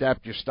have to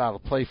adapt your style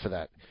of play for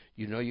that.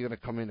 You're going to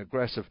come in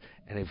aggressive,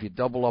 and if you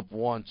double up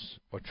once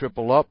or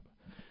triple up,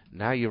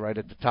 now you're right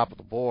at the top of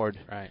the board,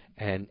 right?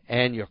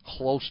 And you're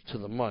close to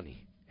the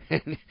money.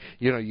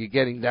 You're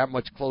getting that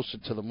much closer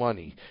to the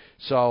money.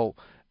 So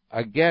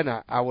again,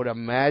 I would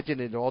imagine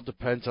it all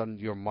depends on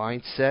your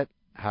mindset,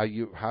 how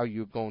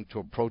you're going to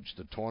approach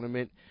the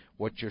tournament,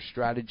 what your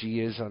strategy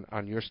is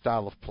on your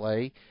style of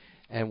play,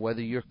 and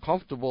whether you're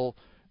comfortable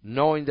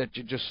knowing that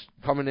you're just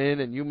coming in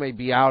and you may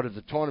be out of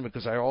the tournament,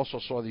 because I also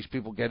saw these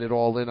people get it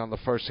all in on the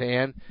first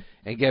hand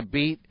and get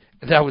beat,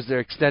 and that was their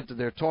extent of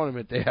their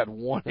tournament. They had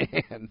one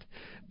hand.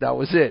 That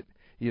was it,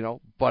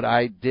 But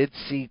I did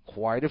see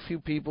quite a few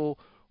people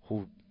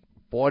who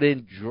bought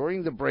in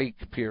during the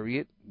break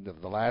period,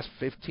 the last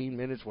 15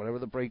 minutes, whatever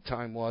the break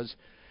time was,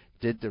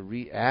 did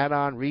the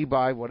add-on,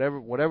 rebuy,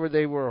 whatever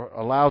they were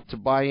allowed to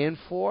buy in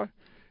for,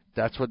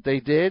 that's what they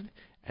did,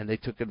 and they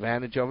took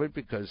advantage of it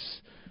because,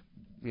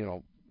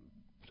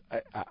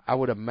 I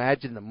would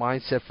imagine the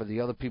mindset for the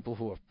other people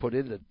who have put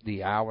in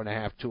the hour and a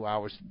half, 2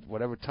 hours,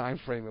 whatever time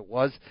frame it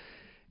was,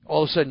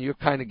 all of a sudden you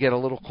kind of get a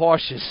little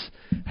cautious.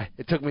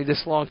 It took me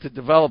this long to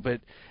develop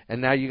it,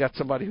 and now you got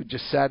somebody who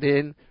just sat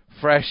in,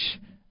 fresh,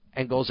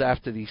 and goes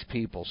after these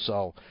people.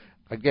 So,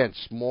 again,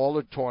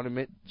 smaller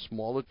tournament,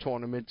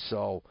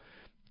 so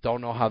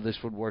don't know how this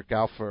would work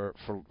out for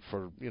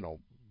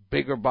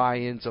bigger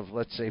buy-ins of,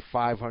 let's say,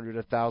 $500,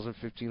 $1,000,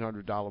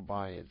 $1,500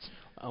 buy-ins.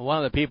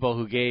 One of the people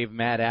who gave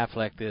Matt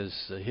Affleck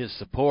his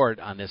support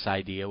on this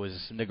idea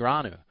was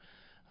Negreanu.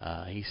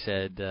 He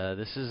said,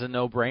 this is a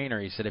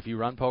no-brainer. He said, if you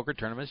run poker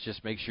tournaments,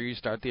 just make sure you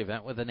start the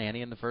event with an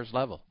ante in the first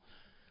level.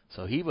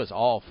 So he was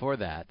all for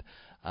that.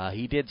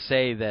 He did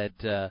say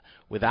that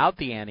without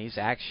the antes,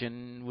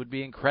 action would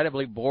be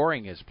incredibly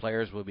boring as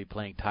players would be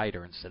playing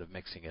tighter instead of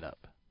mixing it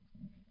up.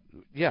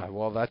 Yeah,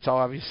 well, that's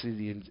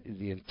obviously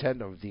the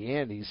intent of the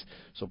antes,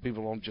 so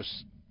people don't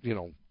just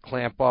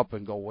clamp up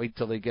and go wait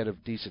till they get a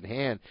decent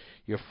hand.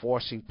 You're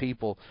forcing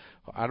people.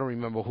 I don't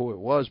remember who it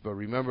was, but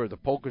remember the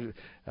poker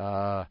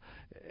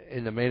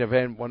in the main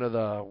event. One of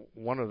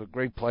the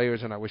great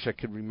players, and I wish I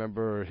could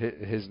remember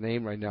his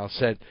name right now,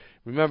 said,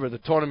 "Remember, the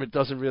tournament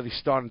doesn't really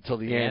start until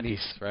the antes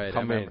right.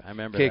 come I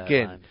remember kick that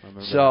in." line.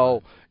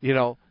 So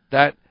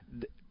that.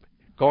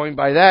 Going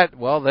by that,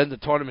 well, then the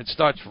tournament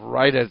starts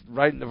right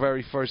in the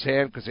very first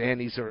hand because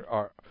antes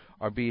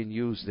are being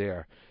used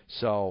there.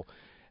 So,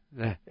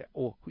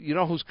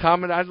 whose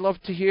comment I'd love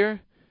to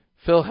hear?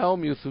 Phil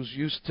Hellmuth, who's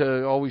used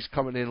to always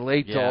coming in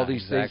late to all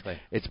these things.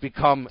 It's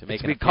become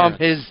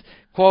his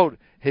quote,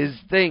 his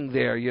thing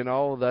there.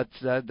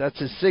 That's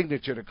his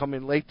signature to come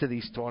in late to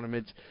these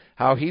tournaments.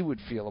 How he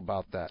would feel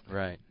about that,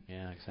 right?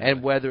 Yeah, exactly.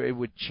 And whether it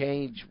would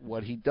change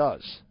what he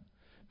does,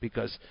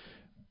 because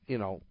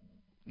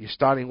you're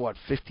starting,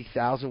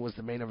 50,000 was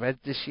the main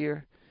event this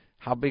year?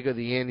 How big are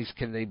the antes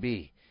can they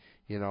be?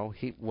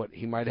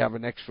 He might have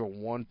an extra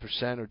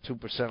 1% or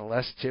 2%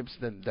 less chips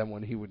than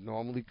when he would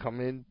normally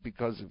come in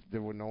because if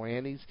there were no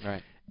antes.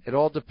 Right. It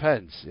all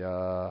depends.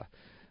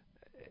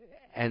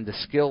 And the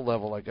skill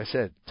level, like I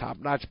said,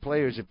 top-notch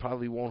players, it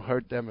probably won't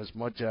hurt them as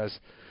much as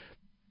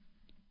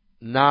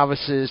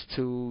novices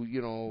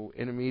to,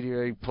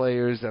 intermediary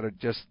players that are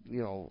just,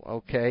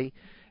 okay.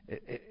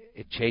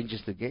 It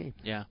changes the game.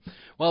 Yeah.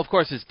 Well, of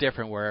course, it's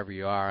different wherever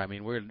you are. I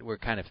mean, we're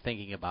kind of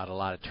thinking about a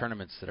lot of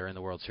tournaments that are in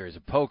the World Series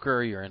of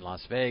Poker. You're in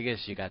Las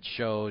Vegas. You got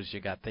shows.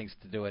 You got things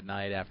to do at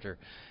night after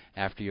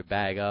you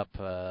bag up.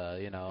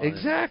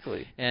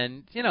 Exactly.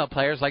 And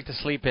players like to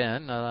sleep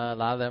in. A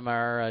lot of them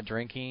are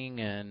drinking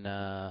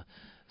and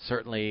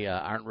certainly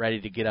aren't ready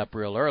to get up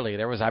real early.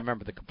 I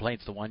remember the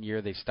complaints the one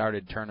year they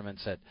started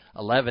tournaments at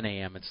 11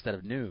 a.m. instead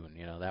of noon.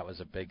 That was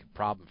a big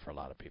problem for a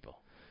lot of people.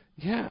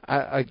 Yeah,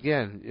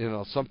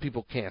 again, some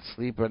people can't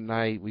sleep at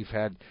night. We've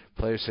had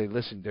players say,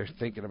 listen, they're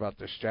thinking about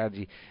their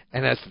strategy.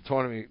 And as the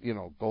tournament,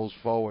 goes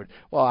forward,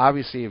 well,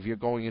 obviously, if you're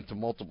going into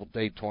multiple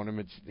day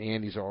tournaments, the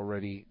antes are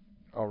already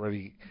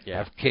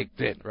have kicked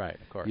in. Right,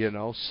 of course.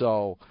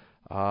 So,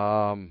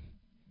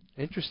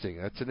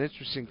 interesting. That's an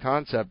interesting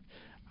concept.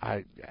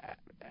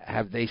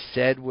 Have they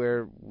said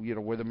where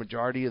the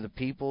majority of the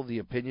people, the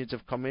opinions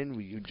have come in?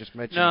 You just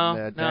mentioned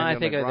no. I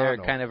think Negreanu. they're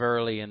kind of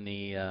early in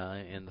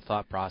the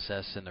thought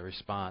process and the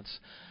response.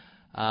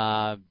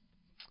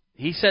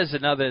 He says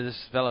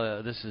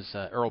this is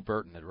Earl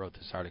Burton that wrote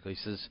this article. He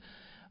says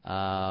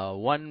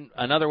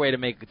another way to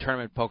make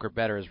tournament poker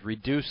better is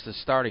reduce the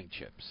starting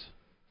chips.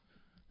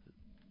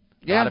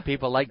 A lot of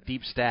people like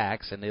deep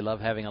stacks and they love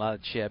having a lot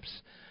of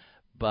chips,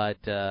 but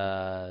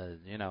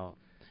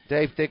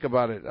Dave, think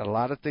about it. A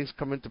lot of things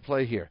come into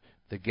play here.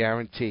 The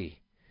guarantee.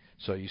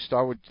 So you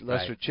start with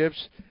lesser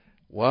chips.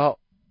 Well,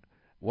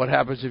 what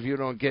happens if you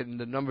don't get in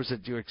the numbers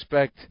that you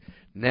expect?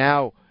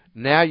 Now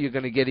you're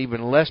going to get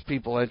even less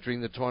people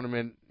entering the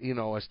tournament,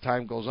 as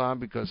time goes on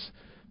because,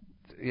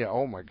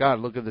 oh my God,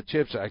 look at the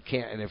chips. I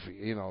can't. And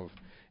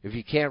if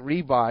you can't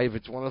rebuy, if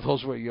it's one of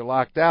those where you're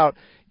locked out,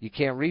 you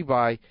can't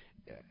rebuy.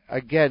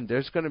 Again,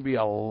 there's going to be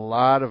a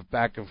lot of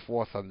back and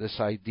forth on this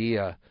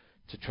idea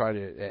to try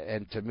to.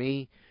 And to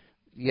me,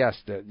 yes,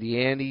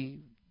 the ante,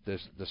 the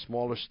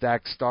smaller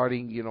stack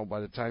starting, by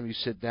the time you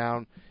sit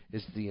down,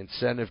 is the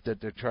incentive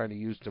that they're trying to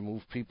use to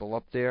move people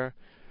up there.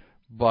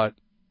 But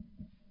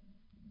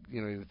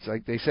it's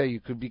like they say, you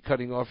could be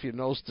cutting off your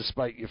nose to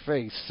spite your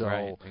face. So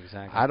right,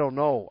 exactly. I don't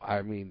know.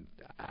 I mean,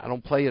 I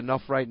don't play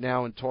enough right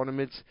now in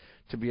tournaments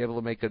to be able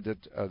to make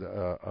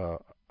a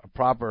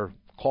proper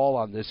call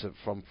on this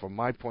from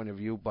my point of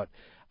view. But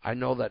I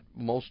know that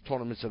most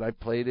tournaments that I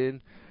played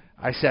in,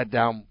 I sat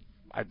down,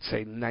 I'd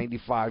say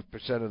 95%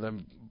 of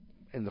them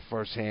in the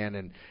first hand,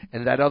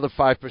 and that other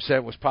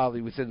 5% was probably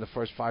within the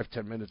first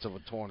 5-10 minutes of a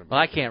tournament. Well,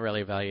 I can't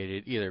really evaluate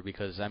it either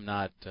because I'm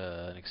not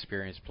an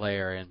experienced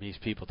player, and these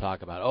people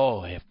talk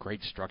about, they have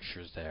great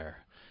structures there.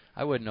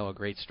 I wouldn't know a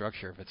great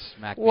structure if it's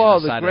smacked me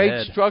on the side of the head. Well,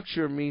 the great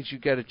structure means you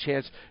get a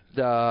chance.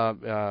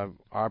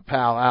 Our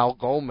pal Al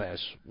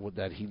Gomez,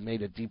 that he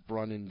made a deep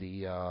run in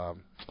the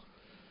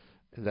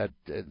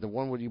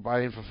one where you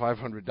buy in for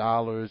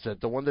 $500.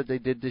 The one that they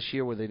did this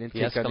year where they didn't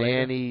take an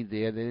ante. They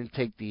didn't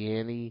take the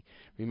ante.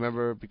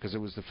 Remember, because it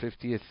was the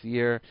 50th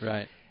year.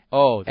 Right.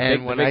 Oh, I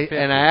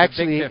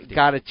actually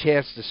got a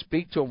chance to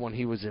speak to him when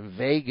he was in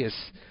Vegas.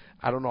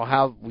 I don't know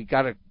how we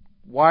got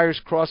wires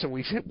crossed, and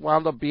we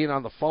wound up being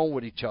on the phone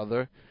with each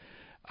other.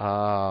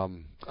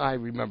 I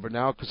remember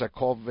now because I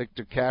called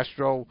Victor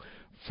Castro,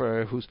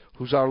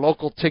 who's our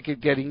local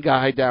ticket-getting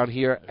guy down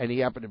here, and he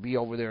happened to be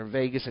over there in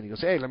Vegas, and he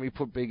goes, hey, let me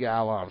put Big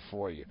Al on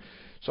for you.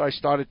 So I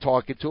started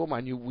talking to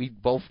him. We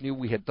both knew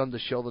we had done the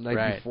show the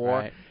night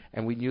before,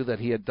 and we knew that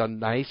he had done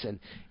nice, and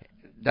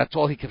that's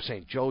all he kept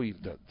saying. Joey,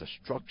 the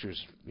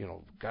structure's,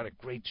 got a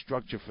great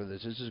structure for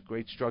this. This is a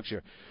great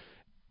structure.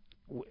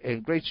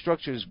 And great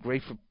structure is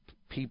great for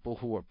people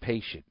who are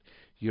patient.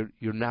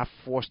 You're not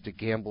forced to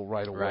gamble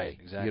right away. Right,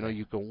 exactly.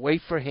 You can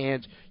wait for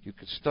hands. You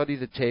can study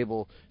the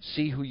table,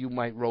 see who you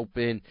might rope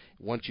in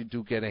once you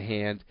do get a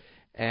hand.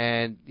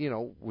 And,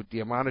 with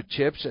the amount of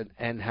chips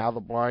and how the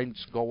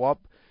blinds go up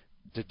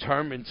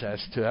determines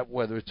as to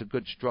whether it's a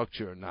good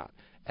structure or not.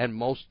 And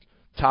most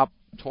top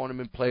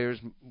tournament players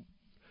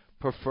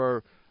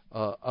prefer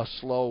a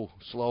slow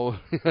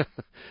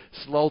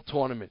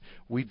tournament.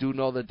 We do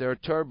know that there are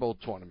turbo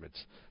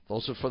tournaments.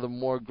 Those are for the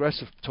more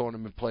aggressive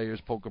tournament players,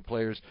 poker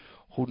players,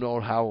 who know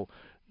how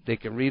they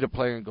can read a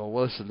player and go,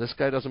 well, listen, this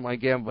guy doesn't mind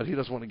gambling, but he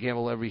doesn't want to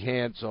gamble every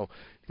hand. So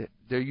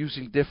they're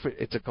using different.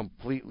 It's a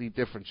completely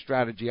different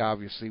strategy,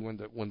 obviously, when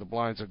the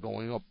blinds are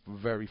going up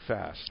very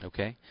fast.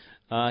 Okay.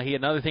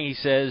 Another thing he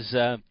says,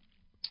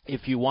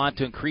 if you want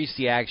to increase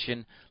the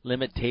action,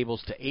 limit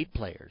tables to 8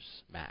 players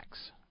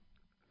max.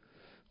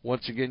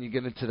 Once again, you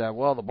get into that,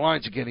 well, the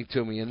blinds are getting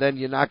to me, and then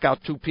you knock out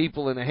 2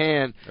 people in a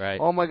hand. Right.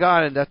 Oh, my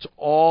God, and that's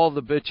all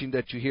the bitching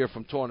that you hear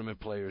from tournament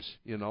players,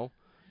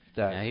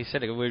 Yeah, he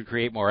said it would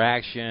create more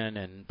action,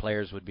 and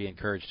players would be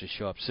encouraged to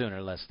show up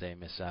sooner, lest they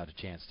miss out a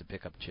chance to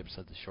pick up chips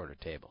at the shorter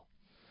table.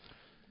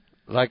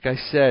 Like I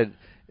said,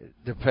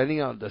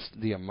 depending on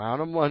the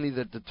amount of money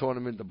that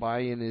the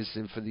buy-in is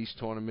in for these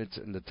tournaments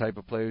and the type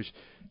of players,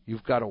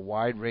 you've got a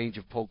wide range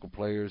of poker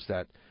players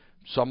that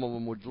some of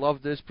them would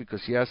love this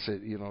because, yes,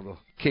 the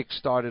kick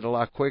started a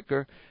lot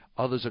quicker.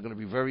 Others are going to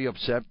be very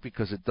upset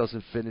because it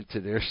doesn't fit into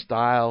their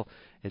style,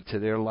 into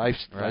their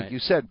lifestyle. Right. Like you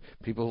said,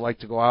 people like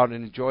to go out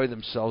and enjoy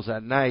themselves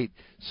at night,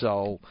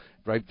 so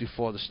right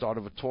before the start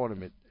of a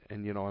tournament.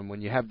 And, and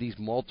when you have these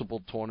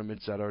multiple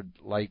tournaments that are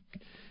like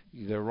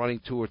they're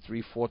running 2 or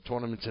 3, 4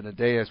 tournaments in a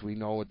day, as we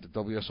know at the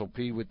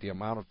WSOP with the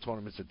amount of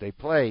tournaments that they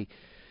play,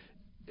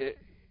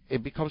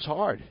 it becomes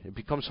hard. It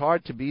becomes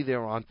hard to be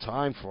there on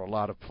time for a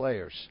lot of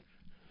players.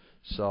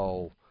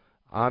 So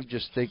I'm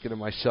just thinking to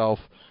myself,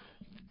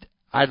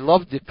 I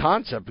love the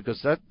concept because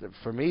that,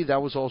 for me,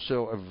 that was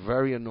also a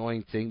very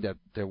annoying thing that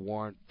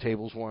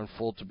tables weren't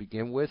full to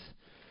begin with.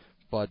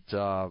 But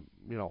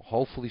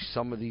hopefully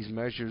some of these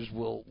measures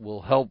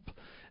will help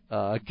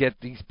get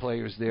these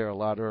players there a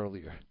lot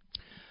earlier.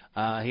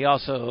 He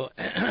also,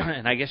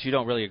 and I guess you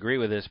don't really agree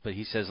with this, but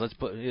he says let's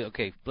put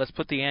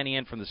the ante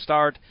in from the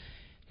start.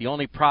 The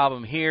only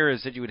problem here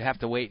is that you would have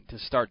to wait to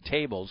start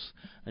tables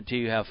until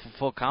you have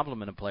full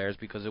complement of players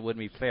because it wouldn't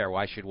be fair.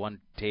 Why should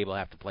one table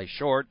have to play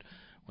short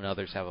when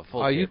others have a full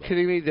table? Are you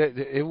kidding me?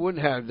 It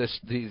wouldn't have this.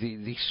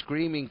 The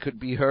screaming could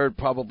be heard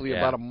probably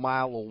about a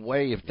mile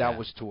away if that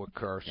was to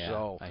occur. Yeah,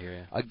 so I hear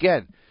you.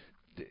 Again,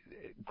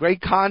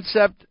 great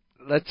concept.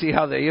 Let's see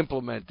how they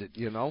implement it.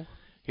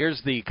 Here's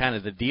the kind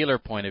of the dealer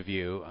point of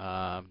view.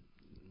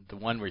 The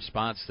one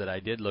response that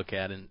I did look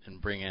at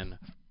and bring in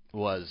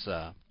was.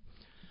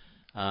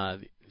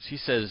 She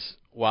says,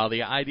 while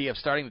the idea of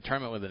starting the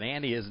tournament with an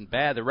ante isn't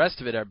bad, the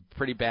rest of it are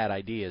pretty bad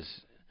ideas.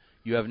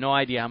 You have no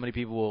idea how many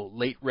people will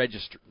late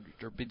register,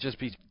 or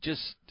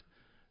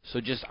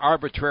just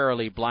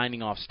arbitrarily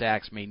blinding off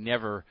stacks may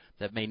never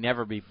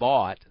be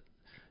bought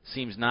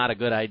seems not a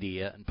good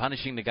idea, and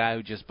punishing the guy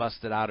who just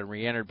busted out and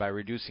re-entered by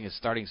reducing his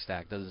starting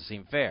stack doesn't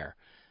seem fair.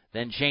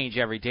 then change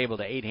every table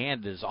to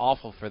 8-handed is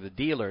awful for the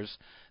dealers.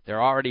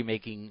 They're already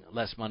making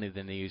less money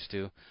than they used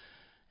to,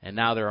 and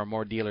now there are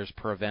more dealers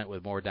per event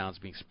with more downs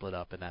being split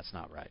up, and that's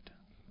not right.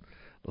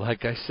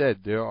 Like I said,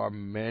 there are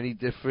many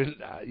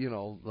different,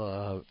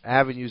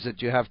 avenues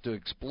that you have to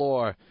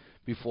explore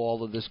before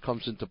all of this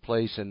comes into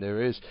place, and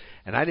there is.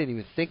 And I didn't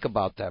even think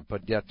about that,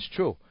 but that's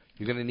true.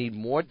 You're going to need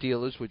more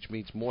dealers, which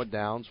means more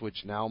downs,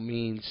 which now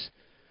means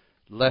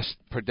less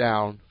per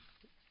down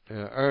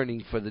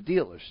earning for the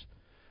dealers.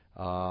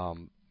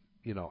 And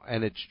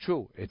it's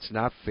true. It's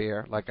not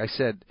fair. Like I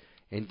said,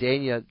 in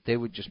Dania, they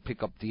would just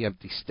pick up the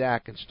empty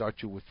stack and start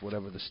you with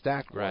whatever the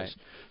stack was. Right.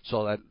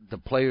 So that the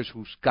players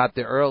who got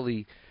there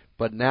early,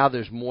 but now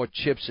there's more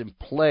chips in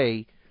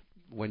play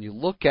when you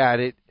look at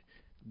it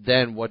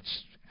than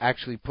what's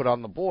actually put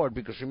on the board.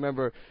 Because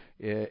remember,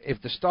 if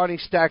the starting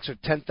stacks are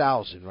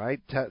 10,000, right?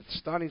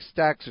 Starting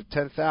stacks are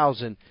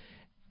 10,000,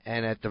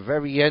 and at the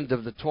very end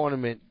of the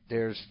tournament,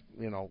 there's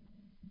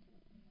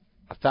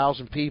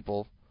 1,000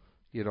 people.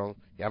 You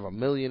have 1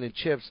 million in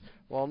chips.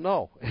 Well,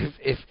 no.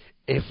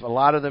 If a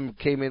lot of them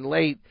came in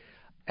late,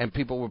 and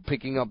people were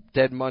picking up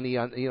dead money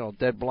on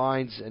dead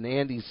blinds and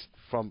andes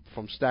from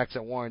stacks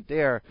that weren't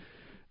there,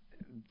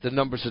 the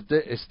numbers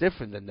it's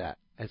different than that.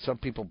 And some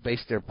people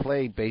base their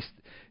play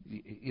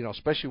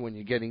especially when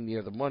you're getting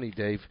near the money,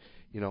 Dave.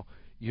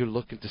 You're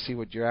looking to see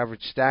what your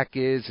average stack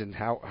is and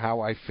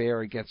how I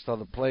fare against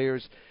other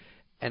players,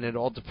 and it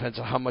all depends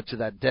on how much of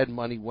that dead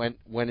money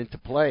went into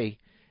play.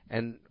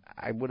 And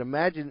I would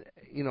imagine,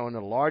 in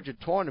a larger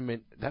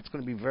tournament, that's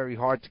going to be very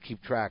hard to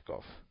keep track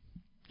of.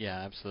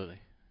 Yeah, absolutely.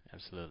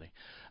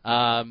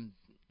 Well,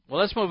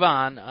 let's move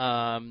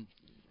on.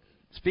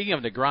 Speaking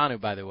of Negreanu,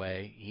 by the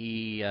way,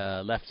 he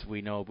left.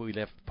 We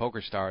left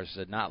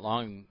PokerStars not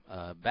long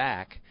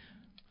back.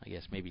 I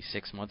guess maybe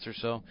 6 months or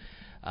so.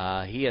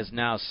 He has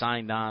now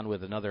signed on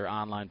with another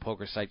online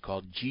poker site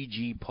called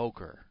GG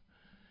Poker,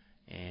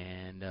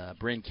 and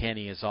Bryn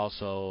Kenny is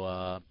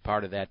also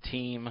part of that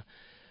team.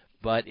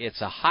 But it's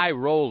a high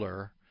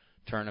roller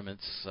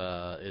tournaments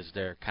is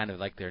their kind of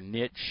like their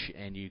niche,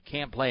 and you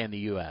can't play in the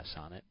U.S.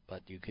 on it,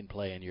 but you can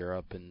play in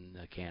Europe and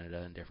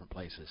Canada and different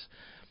places.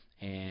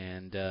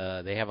 And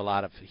they have a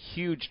lot of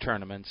huge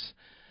tournaments,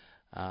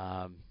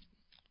 $50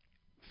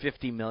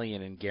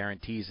 million in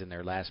guarantees in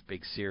their last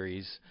big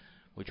series,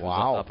 which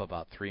was up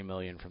about $3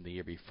 million from the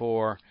year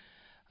before.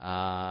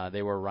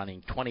 They were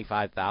running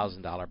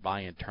 $25,000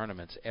 buy-in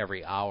tournaments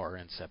every hour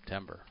in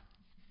September.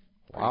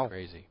 Pretty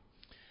crazy.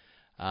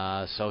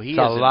 So he it's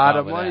a lot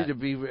of money that. to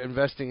be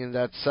investing in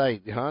that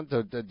site, huh?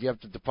 You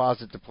have to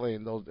deposit to play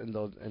in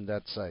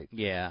that site.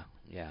 Yeah.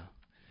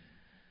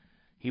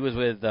 He was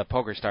with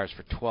PokerStars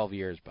for 12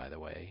 years, by the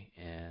way,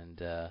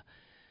 and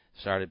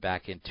started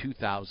back in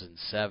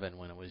 2007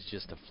 when it was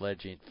just a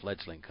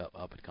fledgling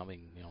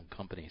up-and-coming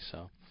company.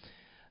 So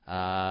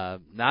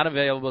not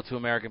available to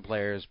American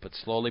players, but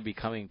slowly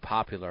becoming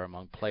popular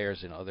among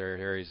players in other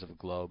areas of the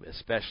globe,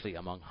 especially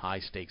among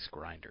high-stakes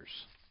grinders.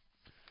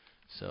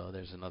 So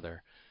there's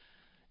another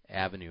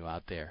avenue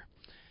out there.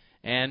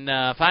 And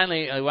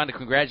finally, I want to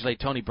congratulate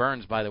Tony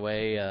Burns, by the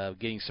way,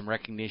 getting some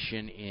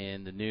recognition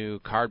in the new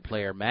Card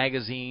Player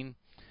magazine,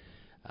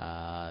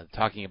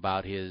 talking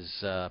about his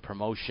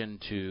promotion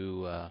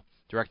to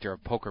Director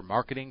of Poker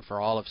Marketing for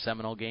all of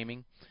Seminole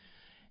Gaming.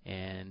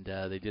 And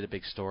they did a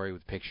big story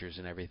with pictures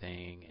and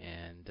everything.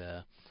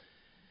 And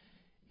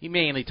he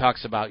mainly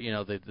talks about,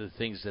 the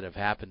things that have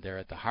happened there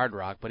at the Hard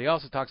Rock, but he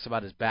also talks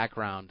about his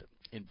background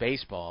in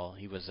baseball.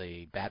 He was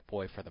a bat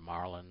boy for the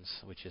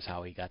Marlins, which is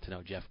how he got to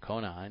know Jeff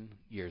Conine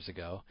years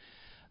ago,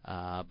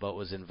 but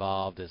was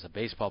involved as a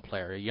baseball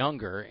player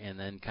younger, and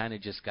then kind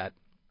of just got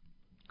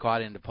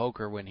caught into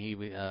poker when he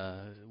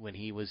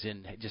was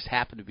just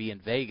happened to be in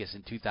Vegas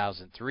in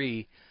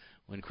 2003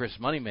 when Chris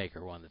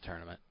Moneymaker won the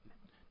tournament.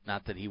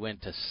 Not that he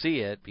went to see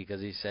it, because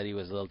he said he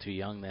was a little too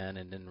young then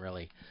and didn't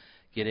really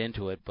get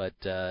into it, but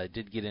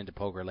did get into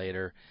poker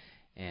later,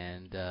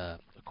 and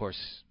of course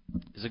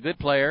is a good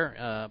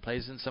player,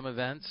 plays in some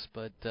events,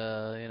 but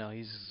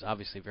he's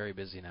obviously very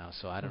busy now,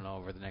 so I don't know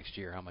over the next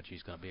year how much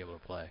he's going to be able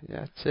to play.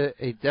 Yeah, it's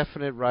a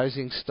definite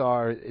rising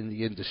star in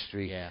the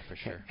industry. Yeah, for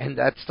sure. And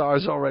that star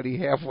is already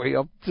halfway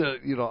up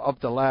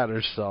the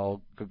ladder,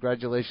 so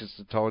congratulations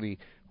to Tony.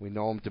 We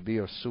know him to be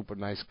a super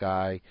nice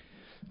guy.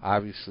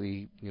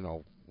 Obviously,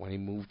 when he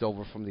moved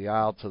over from the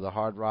Isle to the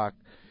Hard Rock,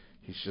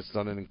 he's just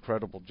done an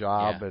incredible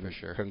job, yeah, and for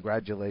sure.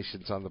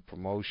 Congratulations on the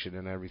promotion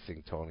and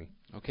everything, Tony.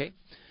 Okay.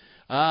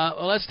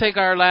 Well, let's take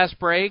our last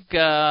break.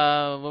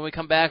 When we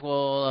come back,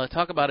 we'll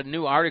talk about a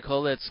new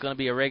article that's going to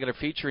be a regular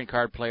feature in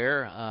Card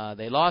Player.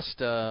 They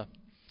lost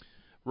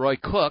Roy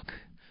Cook,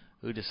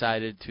 who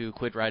decided to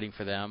quit writing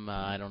for them.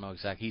 I don't know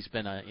exactly. He's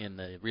been in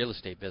the real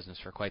estate business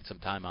for quite some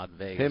time out in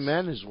Vegas. Him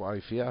and his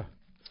wife, yeah.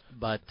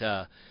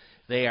 But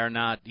they are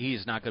not.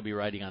 He's not going to be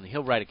writing on.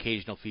 He'll write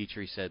occasional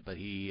feature, he said, but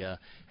he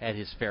had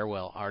his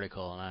farewell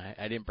article, and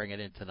I didn't bring it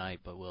in tonight,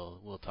 but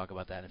we'll talk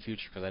about that in the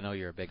future because I know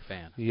you're a big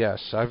fan.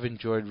 Yes, I've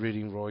enjoyed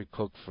reading Roy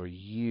Cook for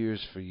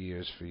years.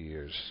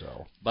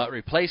 So, but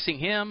replacing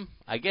him,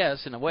 I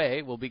guess, in a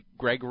way, will be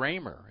Greg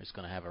Raymer is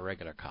going to have a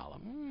regular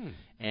column,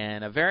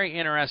 and a very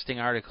interesting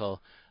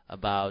article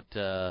about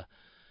what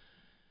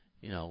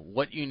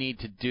you need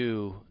to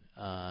do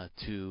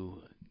to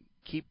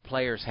keep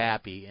players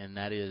happy, and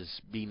that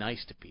is be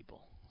nice to people.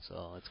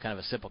 So it's kind of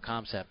a simple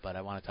concept, but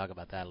I want to talk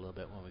about that a little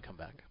bit when we come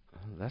back.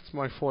 That's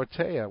my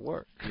forte at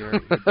work. You're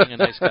being a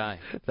nice guy.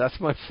 That's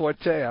my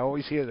forte. I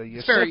always hear that.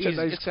 You're such a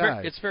nice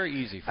guy. It's very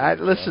easy for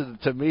you. Listen,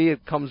 to me,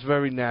 it comes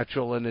very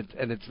natural, and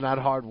it's not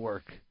hard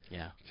work.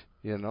 Yeah.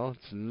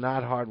 It's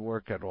not hard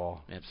work at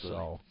all. Absolutely.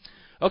 So.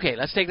 Okay,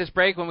 let's take this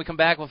break. When we come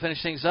back, we'll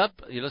finish things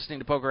up. You're listening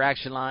to Poker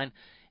Action Line,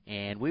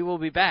 and we will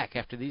be back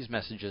after these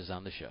messages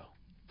on the show.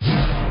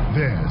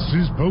 This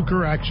is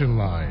Poker Action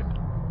Line.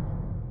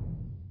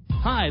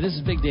 Hi, this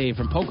is Big Dave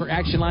from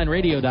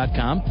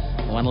PokerActionLineRadio.com.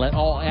 I want to let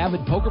all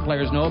avid poker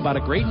players know about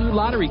a great new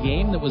lottery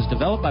game that was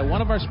developed by one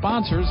of our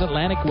sponsors,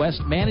 Atlantic West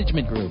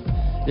Management Group.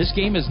 This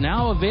game is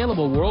now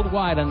available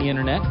worldwide on the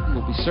Internet and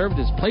will be served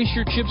as Place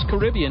Your Chips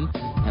Caribbean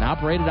and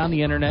operated on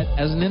the Internet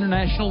as an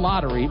international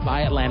lottery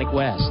by Atlantic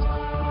West.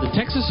 The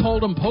Texas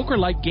Hold'em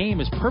poker-like game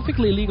is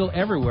perfectly legal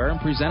everywhere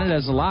and presented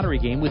as a lottery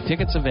game with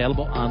tickets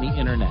available on the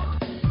Internet.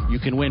 You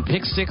can win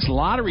Pick 6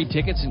 lottery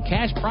tickets and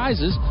cash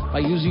prizes by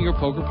using your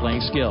poker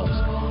playing skills.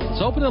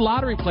 It's open to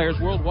lottery players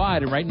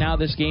worldwide, and right now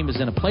this game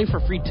is in a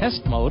play-for-free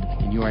test mode,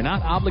 and you are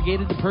not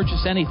obligated to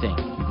purchase anything.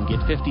 You can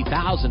get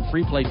 50,000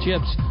 free play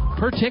chips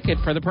per ticket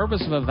for the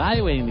purpose of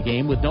evaluating the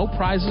game with no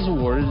prizes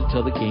awarded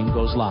until the game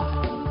goes live.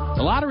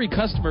 The lottery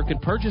customer can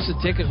purchase a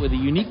ticket with a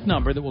unique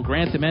number that will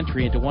grant them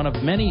entry into one of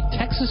many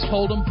Texas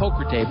Hold'em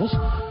poker tables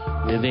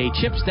with a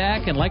chip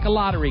stack, and like a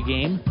lottery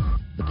game,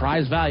 the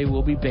prize value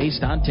will be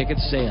based on ticket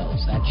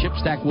sales. That chip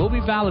stack will be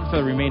valid for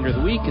the remainder of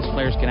the week, as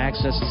players can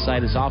access the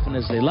site as often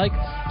as they like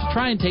to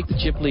try and take the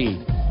chip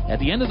lead. At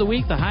the end of the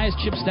week, the highest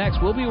chip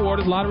stacks will be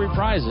awarded lottery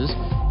prizes,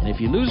 and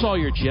if you lose all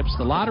your chips,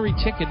 the lottery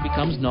ticket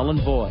becomes null and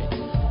void.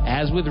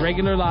 As with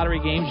regular lottery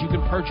games, you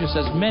can purchase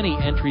as many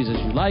entries as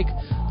you like.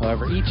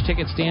 However, each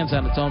ticket stands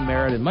on its own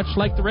merit, and much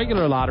like the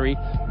regular lottery,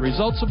 the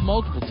results of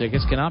multiple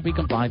tickets cannot be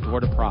combined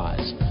toward a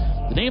prize.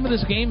 The name of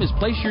this game is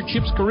Place Your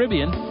Chips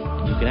Caribbean,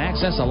 and you can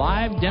access a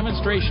live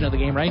demonstration of the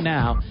game right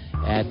now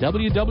at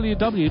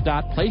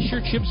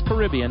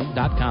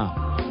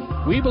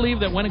www.placeyourchipscaribbean.com. We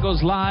believe that when it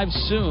goes live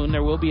soon,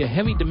 there will be a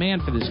heavy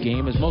demand for this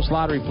game, as most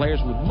lottery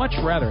players would much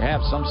rather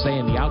have some say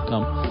in the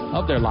outcome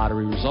of their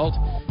lottery result.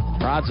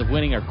 Their odds of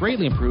winning are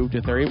greatly improved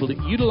if they're able to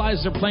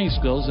utilize their playing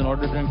skills in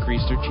order to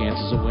increase their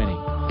chances of winning.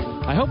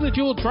 I hope that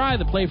you will try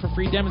the Play for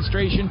Free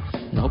demonstration,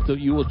 and hope that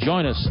you will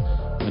join us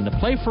when the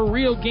Play for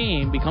Real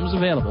game becomes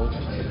available.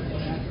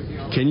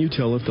 Can you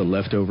tell if the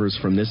leftovers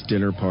from this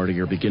dinner party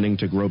are beginning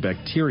to grow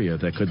bacteria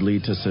that could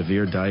lead to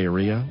severe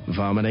diarrhea,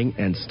 vomiting,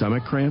 and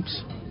stomach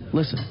cramps?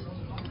 Listen.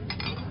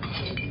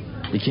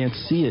 You can't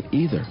see it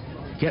either.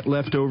 Get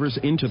leftovers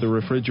into the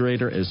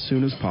refrigerator as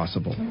soon as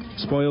possible.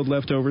 Spoiled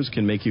leftovers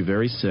can make you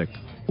very sick,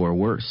 or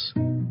worse.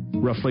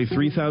 Roughly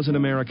 3,000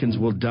 Americans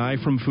will die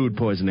from food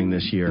poisoning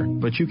this year,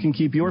 but you can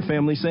keep your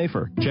family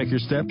safer. Check your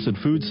steps at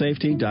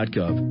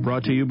foodsafety.gov.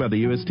 Brought to you by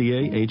the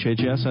USDA,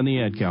 HHS, and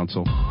the Ad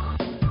Council.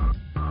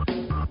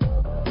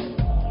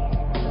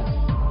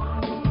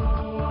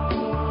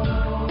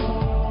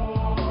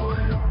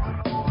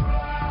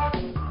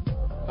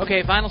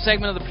 Okay, final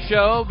segment of the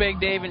show, Big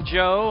Dave and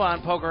Joe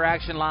on Poker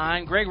Action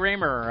Line. Greg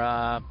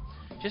Raymer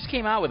just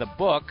came out with a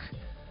book,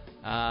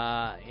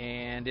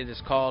 and it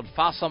is called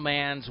Fossil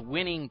Man's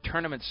Winning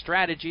Tournament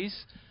Strategies.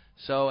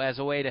 So as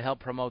a way to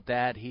help promote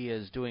that, he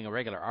is doing a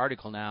regular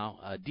article now.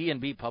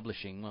 D&B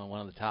Publishing,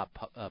 one of the top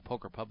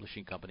poker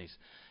publishing companies,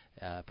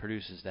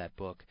 produces that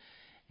book.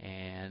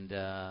 And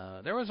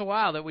there was a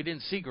while that we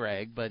didn't see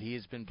Greg, but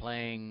he's been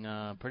playing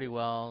pretty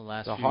well the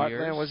last few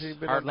years. Was he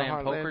been Heartland on the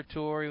Heartland Poker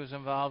Tour he was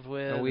involved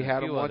with. And we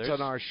had him once others.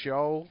 on our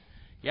show.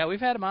 Yeah,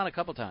 we've had him on a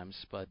couple times,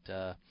 but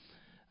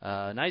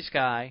nice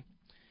guy.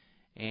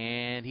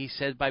 And he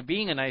said by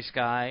being a nice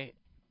guy,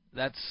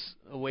 that's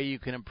a way you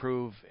can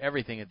improve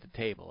everything at the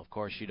table. Of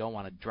course, you don't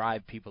want to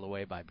drive people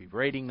away by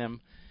berating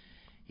them.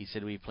 He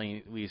said we've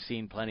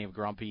seen plenty of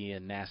grumpy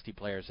and nasty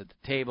players at the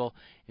table.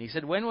 And he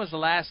said, when was the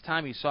last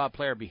time you saw a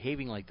player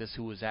behaving like this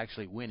who was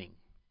actually winning?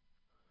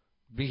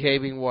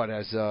 Behaving what?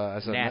 As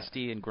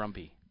nasty and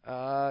grumpy.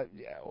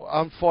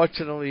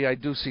 Unfortunately, I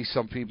do see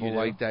some people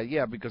like that.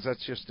 Yeah, because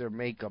that's just their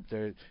makeup.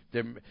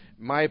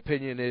 My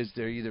opinion is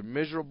they're either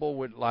miserable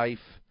with life,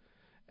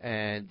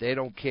 and they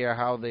don't care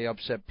how they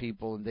upset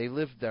people, and they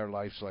live their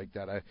lives like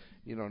that.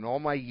 In all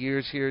my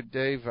years here,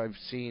 Dave, I've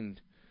seen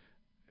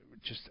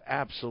just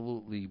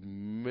absolutely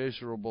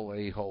miserable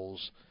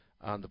a-holes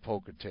on the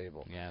poker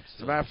table. Yeah, absolutely.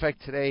 As a matter of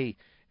fact, today,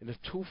 in a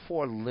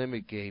 2-4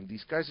 limit game,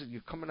 these guys, you're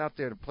coming out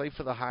there to play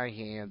for the high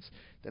hands.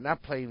 They're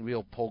not playing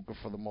real poker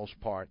for the most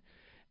part.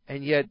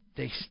 And yet,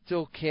 they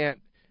still can't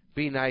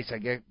be nice. I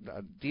get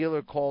a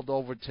dealer called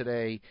over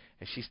today,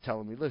 and she's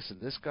telling me, listen,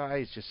 this guy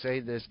is just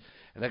saying this.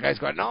 And the guy's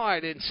going, no, I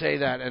didn't say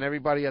that. And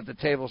everybody at the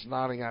table's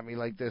nodding at me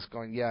like this,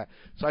 going, yeah.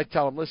 So I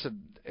tell him,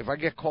 listen, if I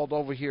get called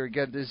over here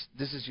again,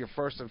 this is your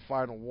first and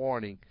final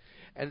warning.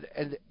 And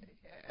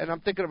I'm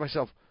thinking to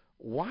myself,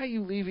 why are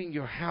you leaving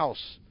your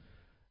house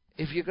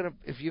if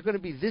you're gonna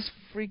be this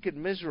freaking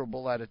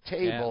miserable at a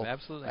table? Yeah,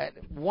 absolutely.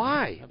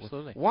 Why?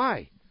 Absolutely.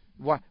 Why?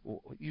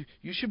 You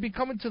should be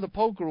coming to the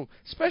poker room,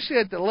 especially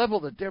at the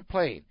level that they're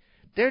playing.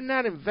 They're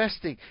not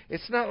investing.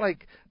 It's not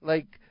like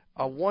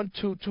a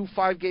 1-2,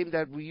 2-5 game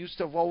that we used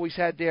to have always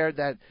had there,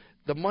 that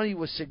the money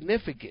was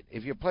significant.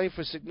 If you're playing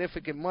for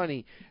significant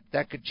money,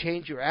 that could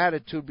change your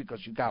attitude because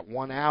you got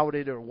one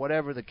outed or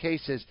whatever the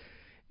case is.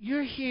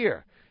 You're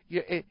here.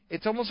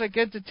 It's almost like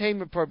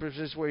entertainment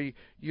purposes, where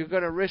you're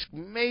going to risk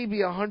maybe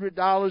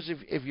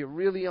 $100 if you're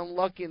really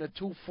unlucky in a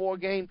 2-4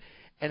 game,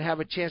 and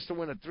have a chance to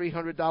win a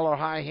 $300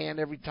 high hand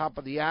every top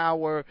of the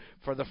hour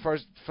for the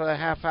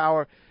half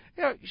hour.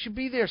 You know, you should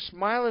be there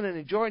smiling and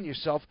enjoying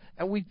yourself,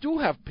 and we do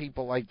have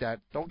people like that.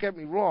 Don't get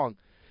me wrong.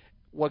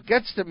 What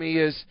gets to me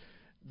is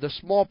the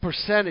small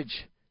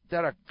percentage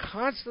that are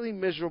constantly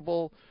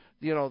miserable.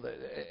 You know,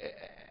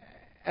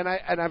 and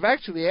I've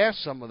actually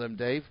asked some of them,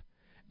 Dave,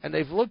 and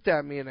they've looked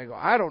at me and they go,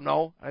 I don't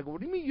know. I go, what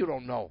do you mean you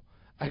don't know?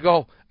 I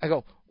go,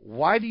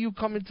 why do you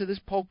come into this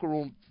poker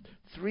room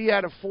 3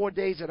 out of 4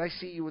 days that I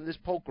see you in this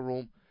poker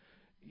room?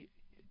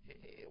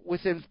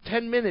 Within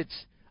 10 minutes,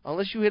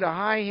 unless you hit a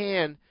high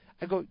hand,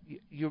 I go,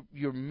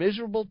 you're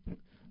miserable.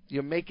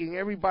 You're making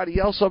everybody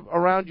else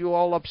around you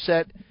all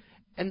upset,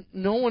 and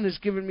no one has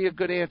given me a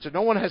good answer.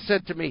 No one has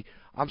said to me,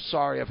 I'm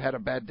sorry, I've had a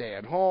bad day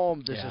at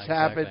home. This has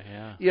happened.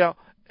 Yeah. You know,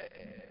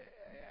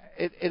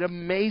 it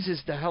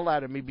amazes the hell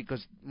out of me,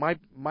 because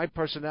my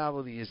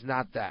personality is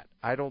not that.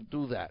 I don't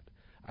do that.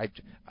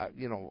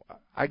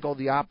 I go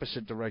the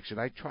opposite direction.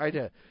 I try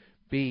to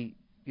be,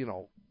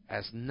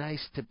 as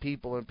nice to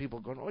people, and people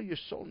going, oh, you're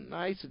so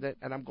nice,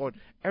 and I'm going,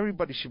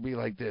 everybody should be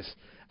like this.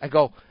 I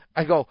go,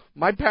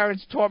 my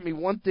parents taught me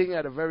one thing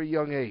at a very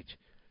young age,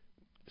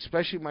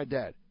 especially my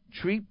dad: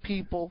 treat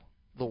people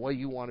the way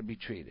you want to be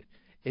treated.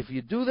 If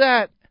you do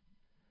that,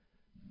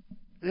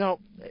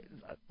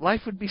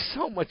 life would be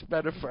so much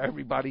better for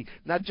everybody,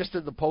 not just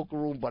in the poker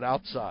room, but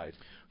outside.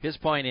 His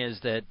point is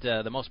that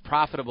the most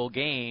profitable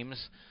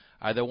games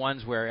are the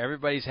ones where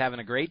everybody's having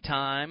a great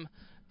time,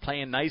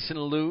 playing nice and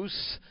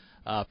loose,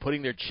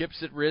 putting their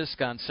chips at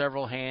risk on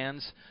several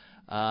hands.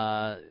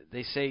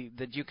 They say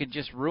that you can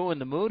just ruin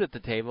the mood at the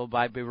table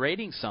by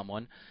berating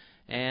someone,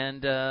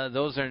 and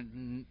those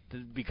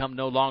become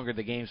no longer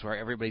the games where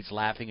everybody's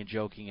laughing and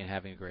joking and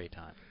having a great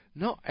time.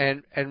 No,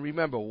 and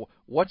remember,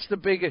 what's the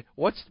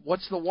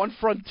one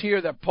frontier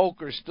that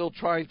poker is still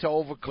trying to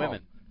overcome?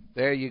 Women.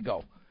 There you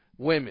go.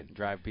 Women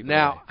drive people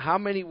now away. How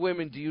many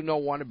women do you know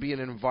want to be in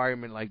an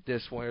environment like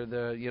this, where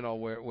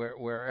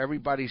where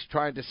everybody's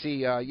trying to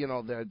see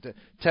to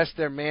test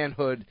their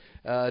manhood,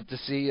 to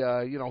see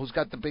who's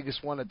got the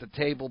biggest one at the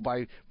table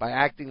by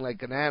acting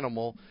like an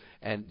animal,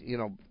 and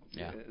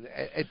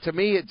to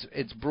me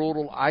it's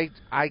brutal. I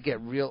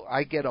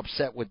get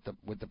upset with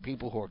the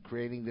people who are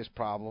creating this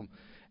problem.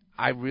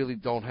 I really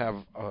don't have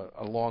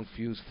a long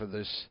fuse for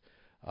this,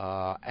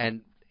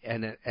 and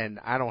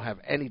I don't have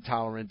any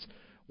tolerance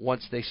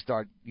once they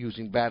start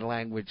using bad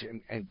language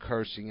and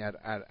cursing at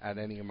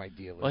any of my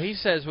dealers. Well, he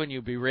says when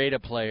you berate a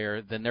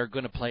player, then they're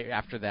going to play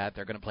after that.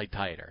 They're going to play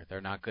tighter.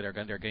 They're not good. They're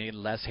going to get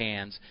less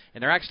hands,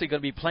 and they're actually going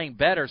to be playing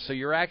better. So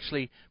you're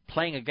actually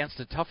playing against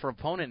a tougher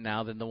opponent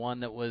now than the one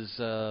that was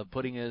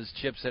putting his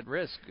chips at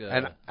risk.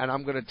 And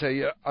I'm going to tell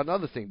you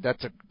another thing.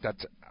 That's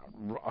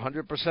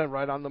 100%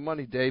 right on the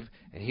money, Dave.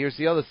 And here's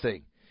the other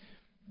thing.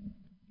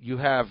 You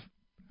have,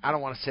 I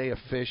don't want to say a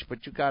fish,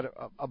 but you got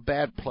a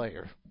bad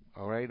player,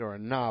 all right, or a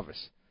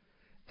novice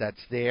that's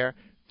there.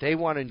 They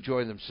want to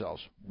enjoy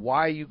themselves.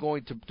 Why are you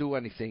going to do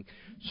anything?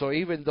 So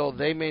even though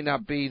they may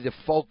not be the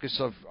focus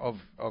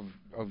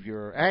of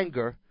your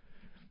anger,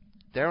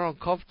 they're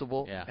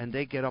uncomfortable, and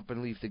they get up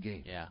and leave the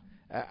game. Yeah.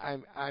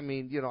 I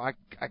mean,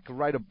 I could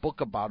write a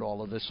book about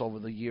all of this over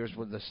the years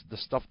with the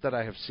stuff that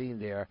I have seen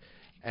there,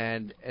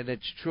 and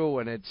it's true,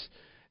 and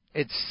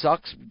it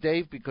sucks,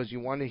 Dave, because you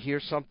want to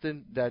hear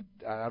something that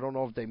I don't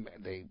know if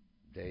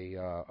they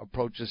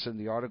approach this in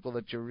the article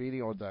that you're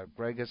reading or that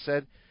Greg has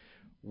said.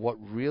 What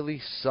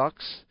really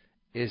sucks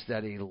is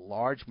that a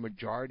large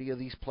majority of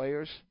these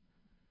players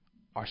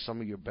are some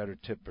of your better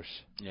tippers.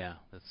 Yeah,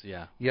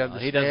 yeah. You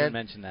understand? He doesn't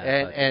mention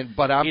that.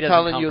 But I'm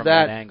telling you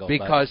that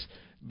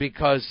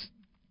because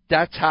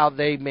that's how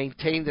they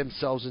maintain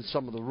themselves in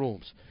some of the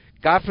rooms.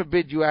 God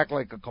forbid you act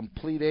like a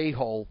complete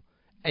a-hole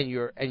and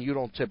you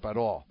don't tip at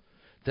all.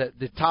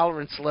 The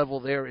tolerance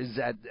level there is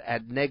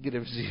at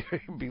negative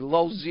zero,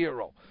 below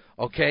zero.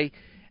 Okay.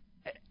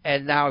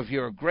 And now, if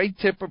you're a great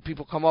tipper,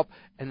 people come up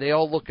and they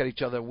all look at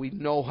each other. We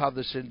know how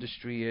this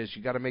industry is.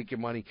 You got to make your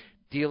money.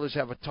 Dealers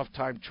have a tough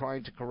time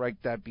trying to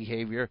correct that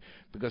behavior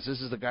because this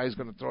is the guy who's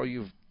going to throw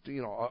you,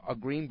 a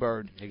green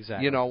bird.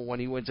 Exactly. When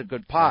he wins a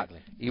good pot,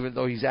 exactly. even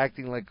though he's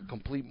acting like a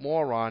complete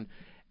moron.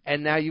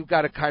 And now you've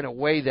got to kind of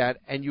weigh that,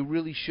 and you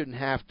really shouldn't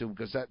have to,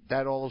 because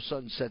that all of a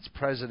sudden sets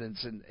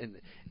precedents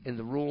in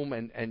the room,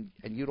 and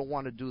you don't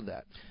want to do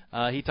that.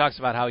 He talks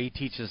about how he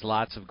teaches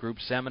lots of group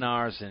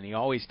seminars, and he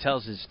always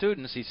tells his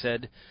students, he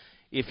said,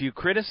 if you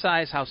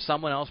criticize how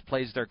someone else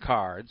plays their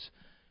cards,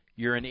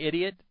 you're an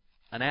idiot,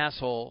 an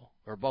asshole,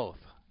 or both.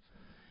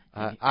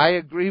 I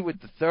agree with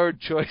the third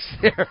choice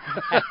there.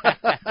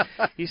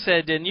 He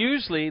said, and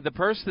usually the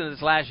person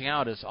that's lashing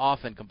out is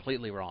often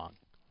completely wrong.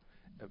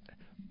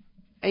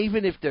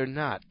 Even if they're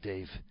not,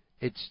 Dave,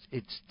 it's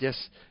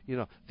just,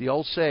 the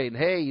old saying,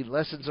 hey,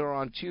 lessons are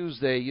on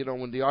Tuesday,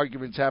 when the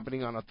argument's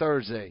happening on a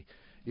Thursday.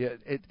 Yeah,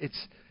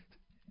 it's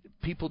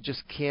people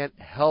just can't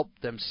help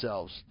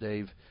themselves,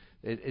 Dave.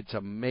 It's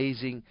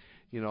amazing,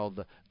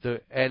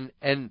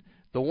 and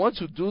the ones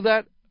who do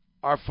that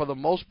are for the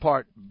most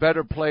part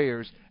better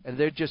players, and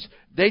they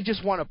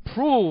just want to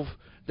prove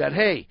that,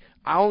 hey,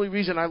 the only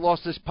reason I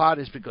lost this pot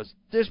is because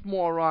this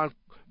moron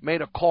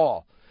made a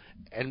call.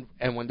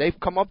 And when they've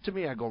come up to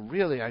me, I go,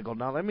 really? I go,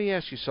 now let me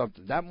ask you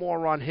something. That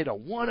moron hit a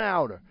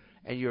one-outer,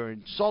 and you're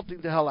insulting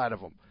the hell out of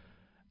him.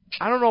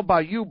 I don't know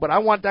about you, but I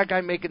want that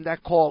guy making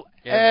that call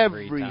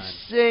every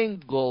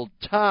single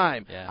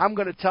time. Yeah. I'm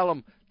going to tell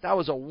him, that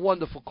was a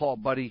wonderful call,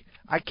 buddy.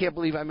 I can't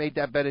believe I made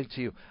that bet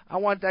into you. I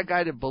want that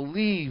guy to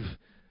believe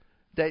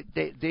that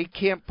they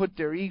can't put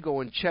their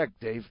ego in check,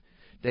 Dave.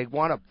 They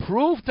want to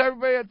prove to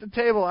everybody at the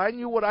table, I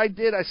knew what I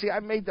did. I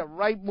made the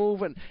right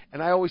move, and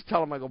I always tell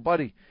them, I go,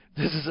 buddy,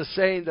 this is a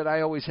saying that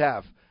I always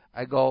have.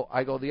 I go,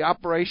 the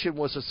operation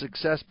was a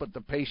success, but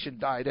the patient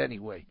died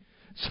anyway.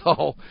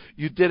 So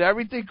you did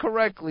everything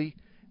correctly.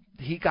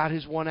 He got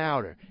his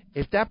one-outer.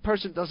 If that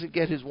person doesn't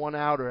get his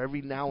one-outer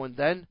every now and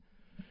then,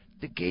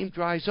 the game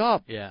dries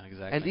up. Yeah,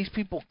 exactly. And these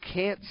people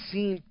can't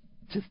seem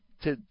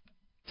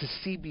to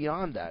see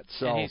beyond that.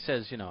 So, and he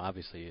says,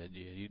 obviously,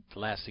 the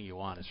last thing you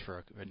want is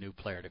for a new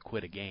player to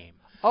quit a game.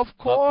 Of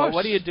course. But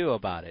what do you do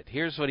about it?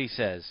 Here's what he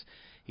says.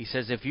 He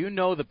says, if you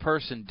know the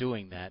person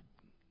doing that,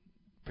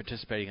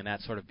 participating in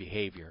that sort of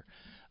behavior,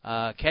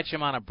 catch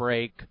him on a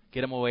break,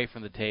 get him away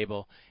from the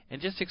table,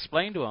 and just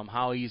explain to him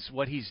how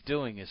what he's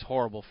doing is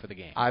horrible for the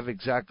game.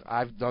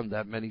 I've done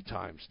that many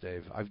times,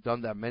 Dave. I've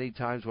done that many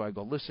times where I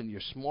go, listen,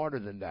 you're smarter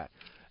than that.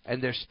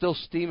 And they're still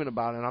steaming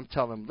about it, and I'm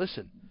telling them,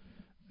 listen,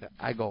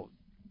 I go,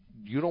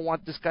 you don't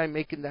want this guy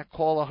making that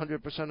call 100%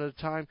 of the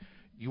time.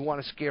 You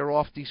want to scare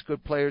off these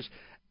good players.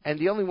 And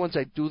the only ones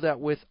I do that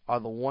with are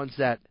the ones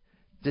that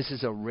this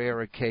is a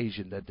rare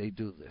occasion that they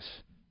do this,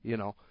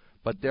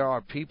 But there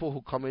are people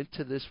who come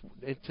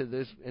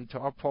into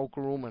our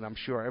poker room, and I'm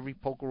sure every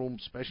poker room,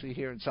 especially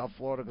here in South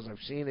Florida, because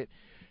I've seen it,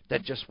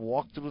 that just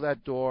walk through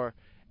that door,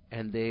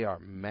 and they are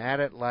mad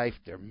at life.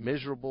 They're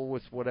miserable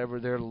with whatever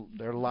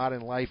their lot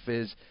in life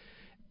is,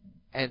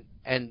 and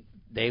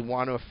they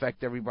want to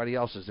affect everybody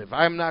else's. If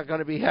I'm not going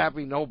to be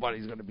happy,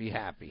 nobody's going to be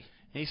happy.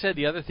 And he said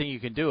the other thing you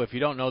can do, if you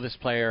don't know this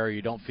player, or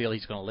you don't feel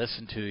he's going to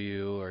listen to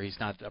you, or he's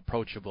not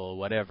approachable,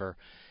 whatever,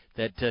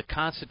 that to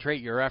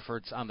concentrate your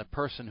efforts on the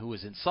person who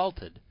was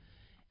insulted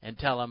and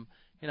tell him,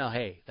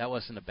 hey, that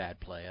wasn't a bad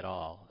play at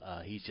all.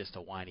 He's just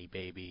a whiny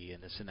baby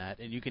and this and that.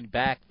 And you can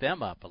back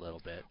them up a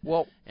little bit.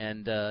 Well,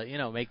 and,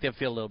 make them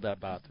feel a little bit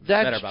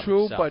better about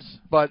true, themselves.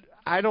 but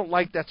I don't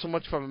like that so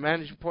much from a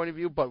management point of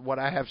view, but what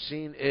I have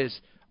seen is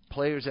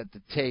players at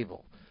the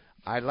table.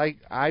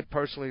 I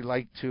personally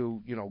like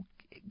to,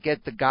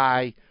 get the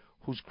guy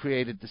who's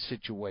created the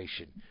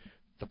situation.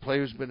 The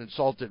player who's been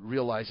insulted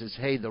realizes,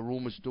 hey, the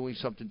room is doing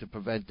something to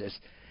prevent this.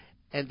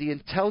 And the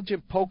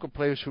intelligent poker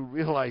players who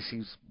realize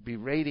he's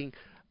berating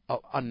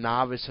a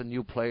novice, a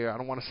new player, I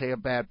don't want to say a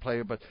bad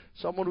player, but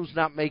someone who's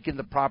not making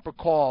the proper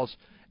calls,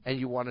 and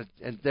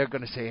they're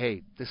going to say,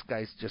 hey, this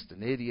guy's just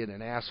an idiot,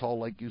 an asshole,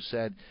 like you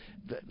said,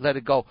 let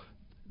it go.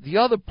 The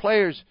other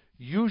players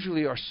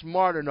usually are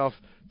smart enough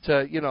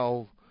to,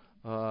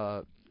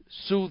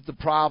 soothe the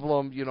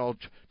problem,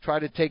 try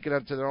to take it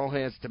into their own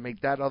hands to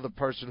make that other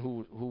person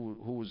who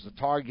was the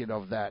target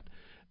of that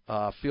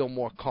feel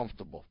more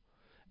comfortable.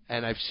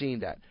 And I've seen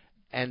that.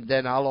 And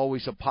then I'll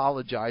always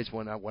apologize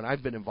when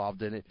I've been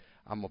involved in it.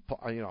 I'm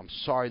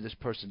sorry this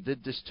person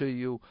did this to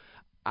you.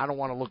 I don't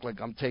want to look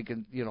like I'm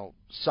taking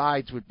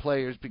sides with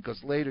players,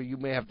 because later you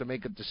may have to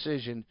make a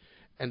decision,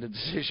 and the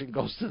decision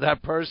goes to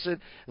that person.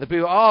 And the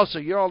people, oh, so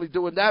you're only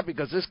doing that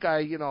because this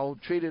guy,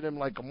 treated him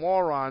like a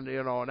moron,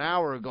 an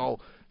hour ago.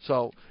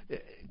 So,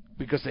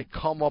 because they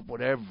come up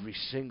with every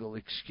single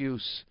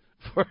excuse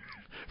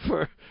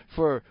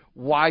for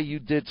why you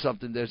did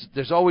something.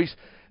 There's always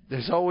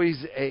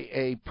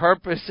a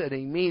purpose and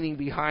a meaning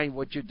behind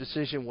what your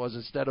decision was,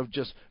 instead of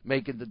just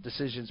making the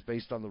decisions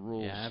based on the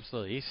rules. Yeah,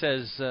 absolutely. He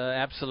says,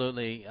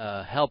 absolutely,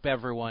 help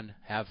everyone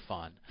have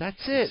fun. That's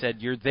it. He said,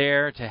 you're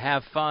there to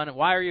have fun.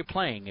 Why are you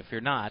playing if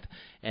you're not?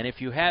 And if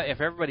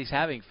everybody's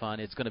having fun,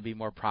 it's going to be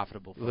more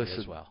profitable for you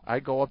as well. I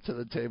go up to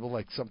the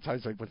table,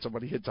 sometimes when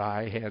somebody hits a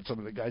high hand, some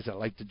of the guys that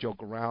like to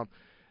joke around,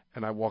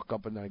 And I walk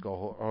up and I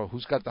go, oh,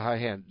 who's got the high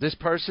hand? This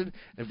person?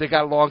 If they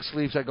got long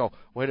sleeves, I go,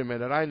 wait a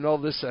minute, I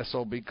know this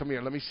SOB. Come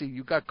here, let me see.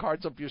 You got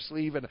cards up your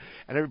sleeve, and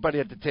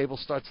everybody at the table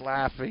starts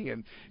laughing,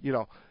 and, you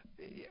know,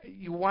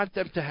 you want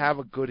them to have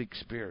a good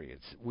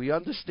experience. We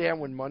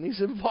understand when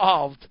money's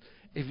involved,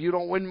 if you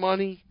don't win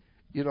money,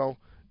 you know,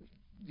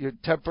 your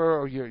temper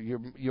or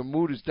your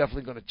mood is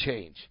definitely going to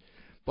change.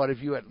 But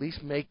if you at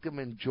least make them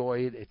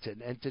enjoy it, it's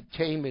an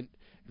entertainment.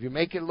 If you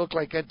make it look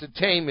like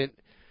entertainment,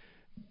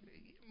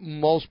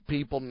 most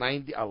people,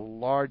 a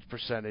large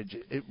percentage.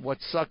 What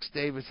sucks,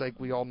 Dave, is like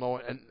we all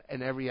know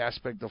in every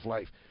aspect of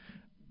life.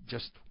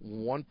 Just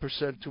 1%,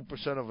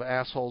 2% of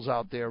assholes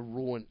out there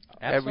ruin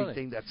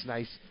everything that's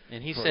nice.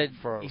 And he said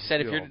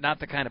if you're not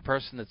the kind of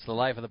person that's the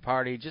life of the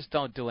party, just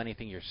don't do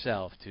anything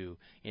yourself to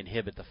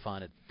inhibit the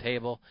fun at the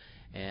table.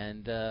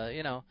 And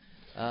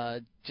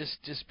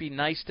just be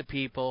nice to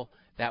people.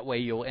 That way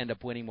you'll end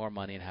up winning more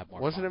money and have more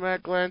Wasn't fun. it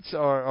Matt Glantz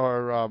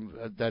or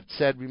that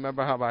said,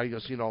 remember how he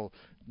goes,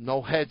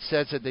 no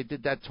headsets, that they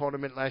did that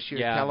tournament last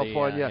year in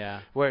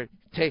California, where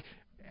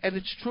and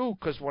it's true,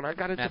 because when I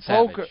got into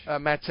poker,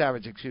 Matt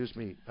Savage, excuse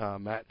me,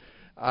 Matt.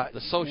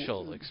 The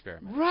social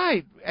experiment.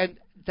 Right, and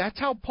that's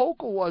how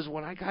poker was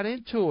when I got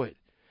into it.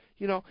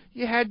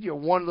 You had your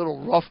one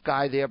little rough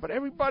guy there, but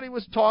everybody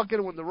was talking,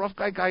 and when the rough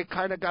guy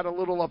kind of got a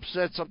little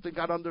upset, something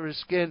got under his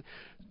skin,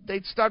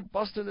 they'd start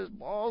busting his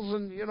balls,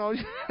 and,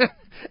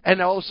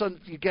 and all of a sudden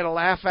you get a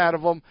laugh out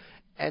of them,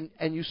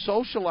 and you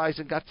socialize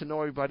and got to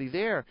know everybody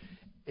there.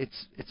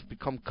 It's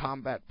become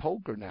combat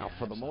poker now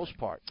for the most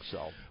part.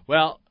 So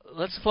well,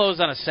 let's close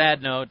on a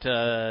sad note.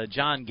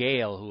 John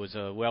Gale, who was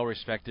a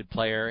well-respected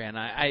player, and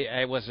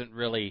I wasn't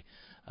really,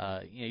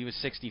 he was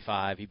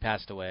 65. He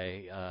passed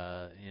away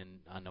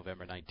on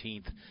November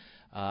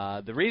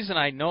 19th. The reason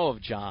I know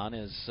of John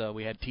is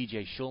we had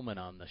T.J. Schulman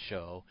on the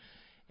show,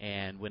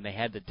 and when they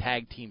had the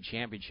tag team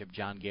championship,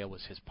 John Gale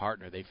was his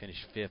partner. They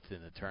finished 5th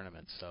in the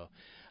tournament, so.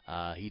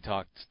 He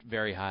talked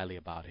very highly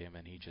about him,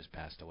 and he just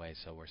passed away,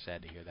 so we're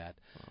sad to hear that.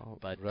 Oh,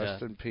 but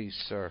rest in peace,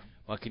 sir.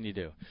 What can you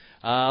do?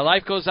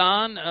 Life goes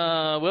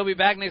on. We'll be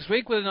back next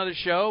week with another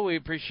show. We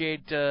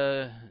appreciate,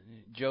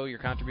 Joe, your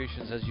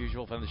contributions as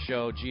usual from the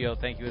show. Gio,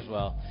 thank you as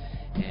well.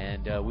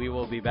 And we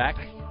will be back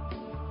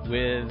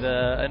with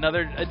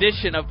another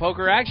edition of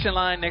Poker Action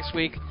Line next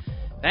week.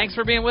 Thanks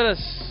for being with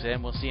us,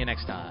 and we'll see you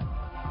next time.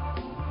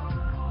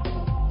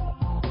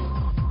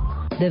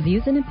 The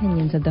views and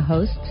opinions of the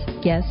hosts,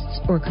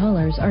 guests, or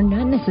callers are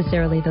not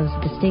necessarily those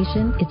of the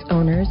station, its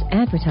owners,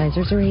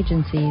 advertisers, or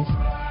agencies.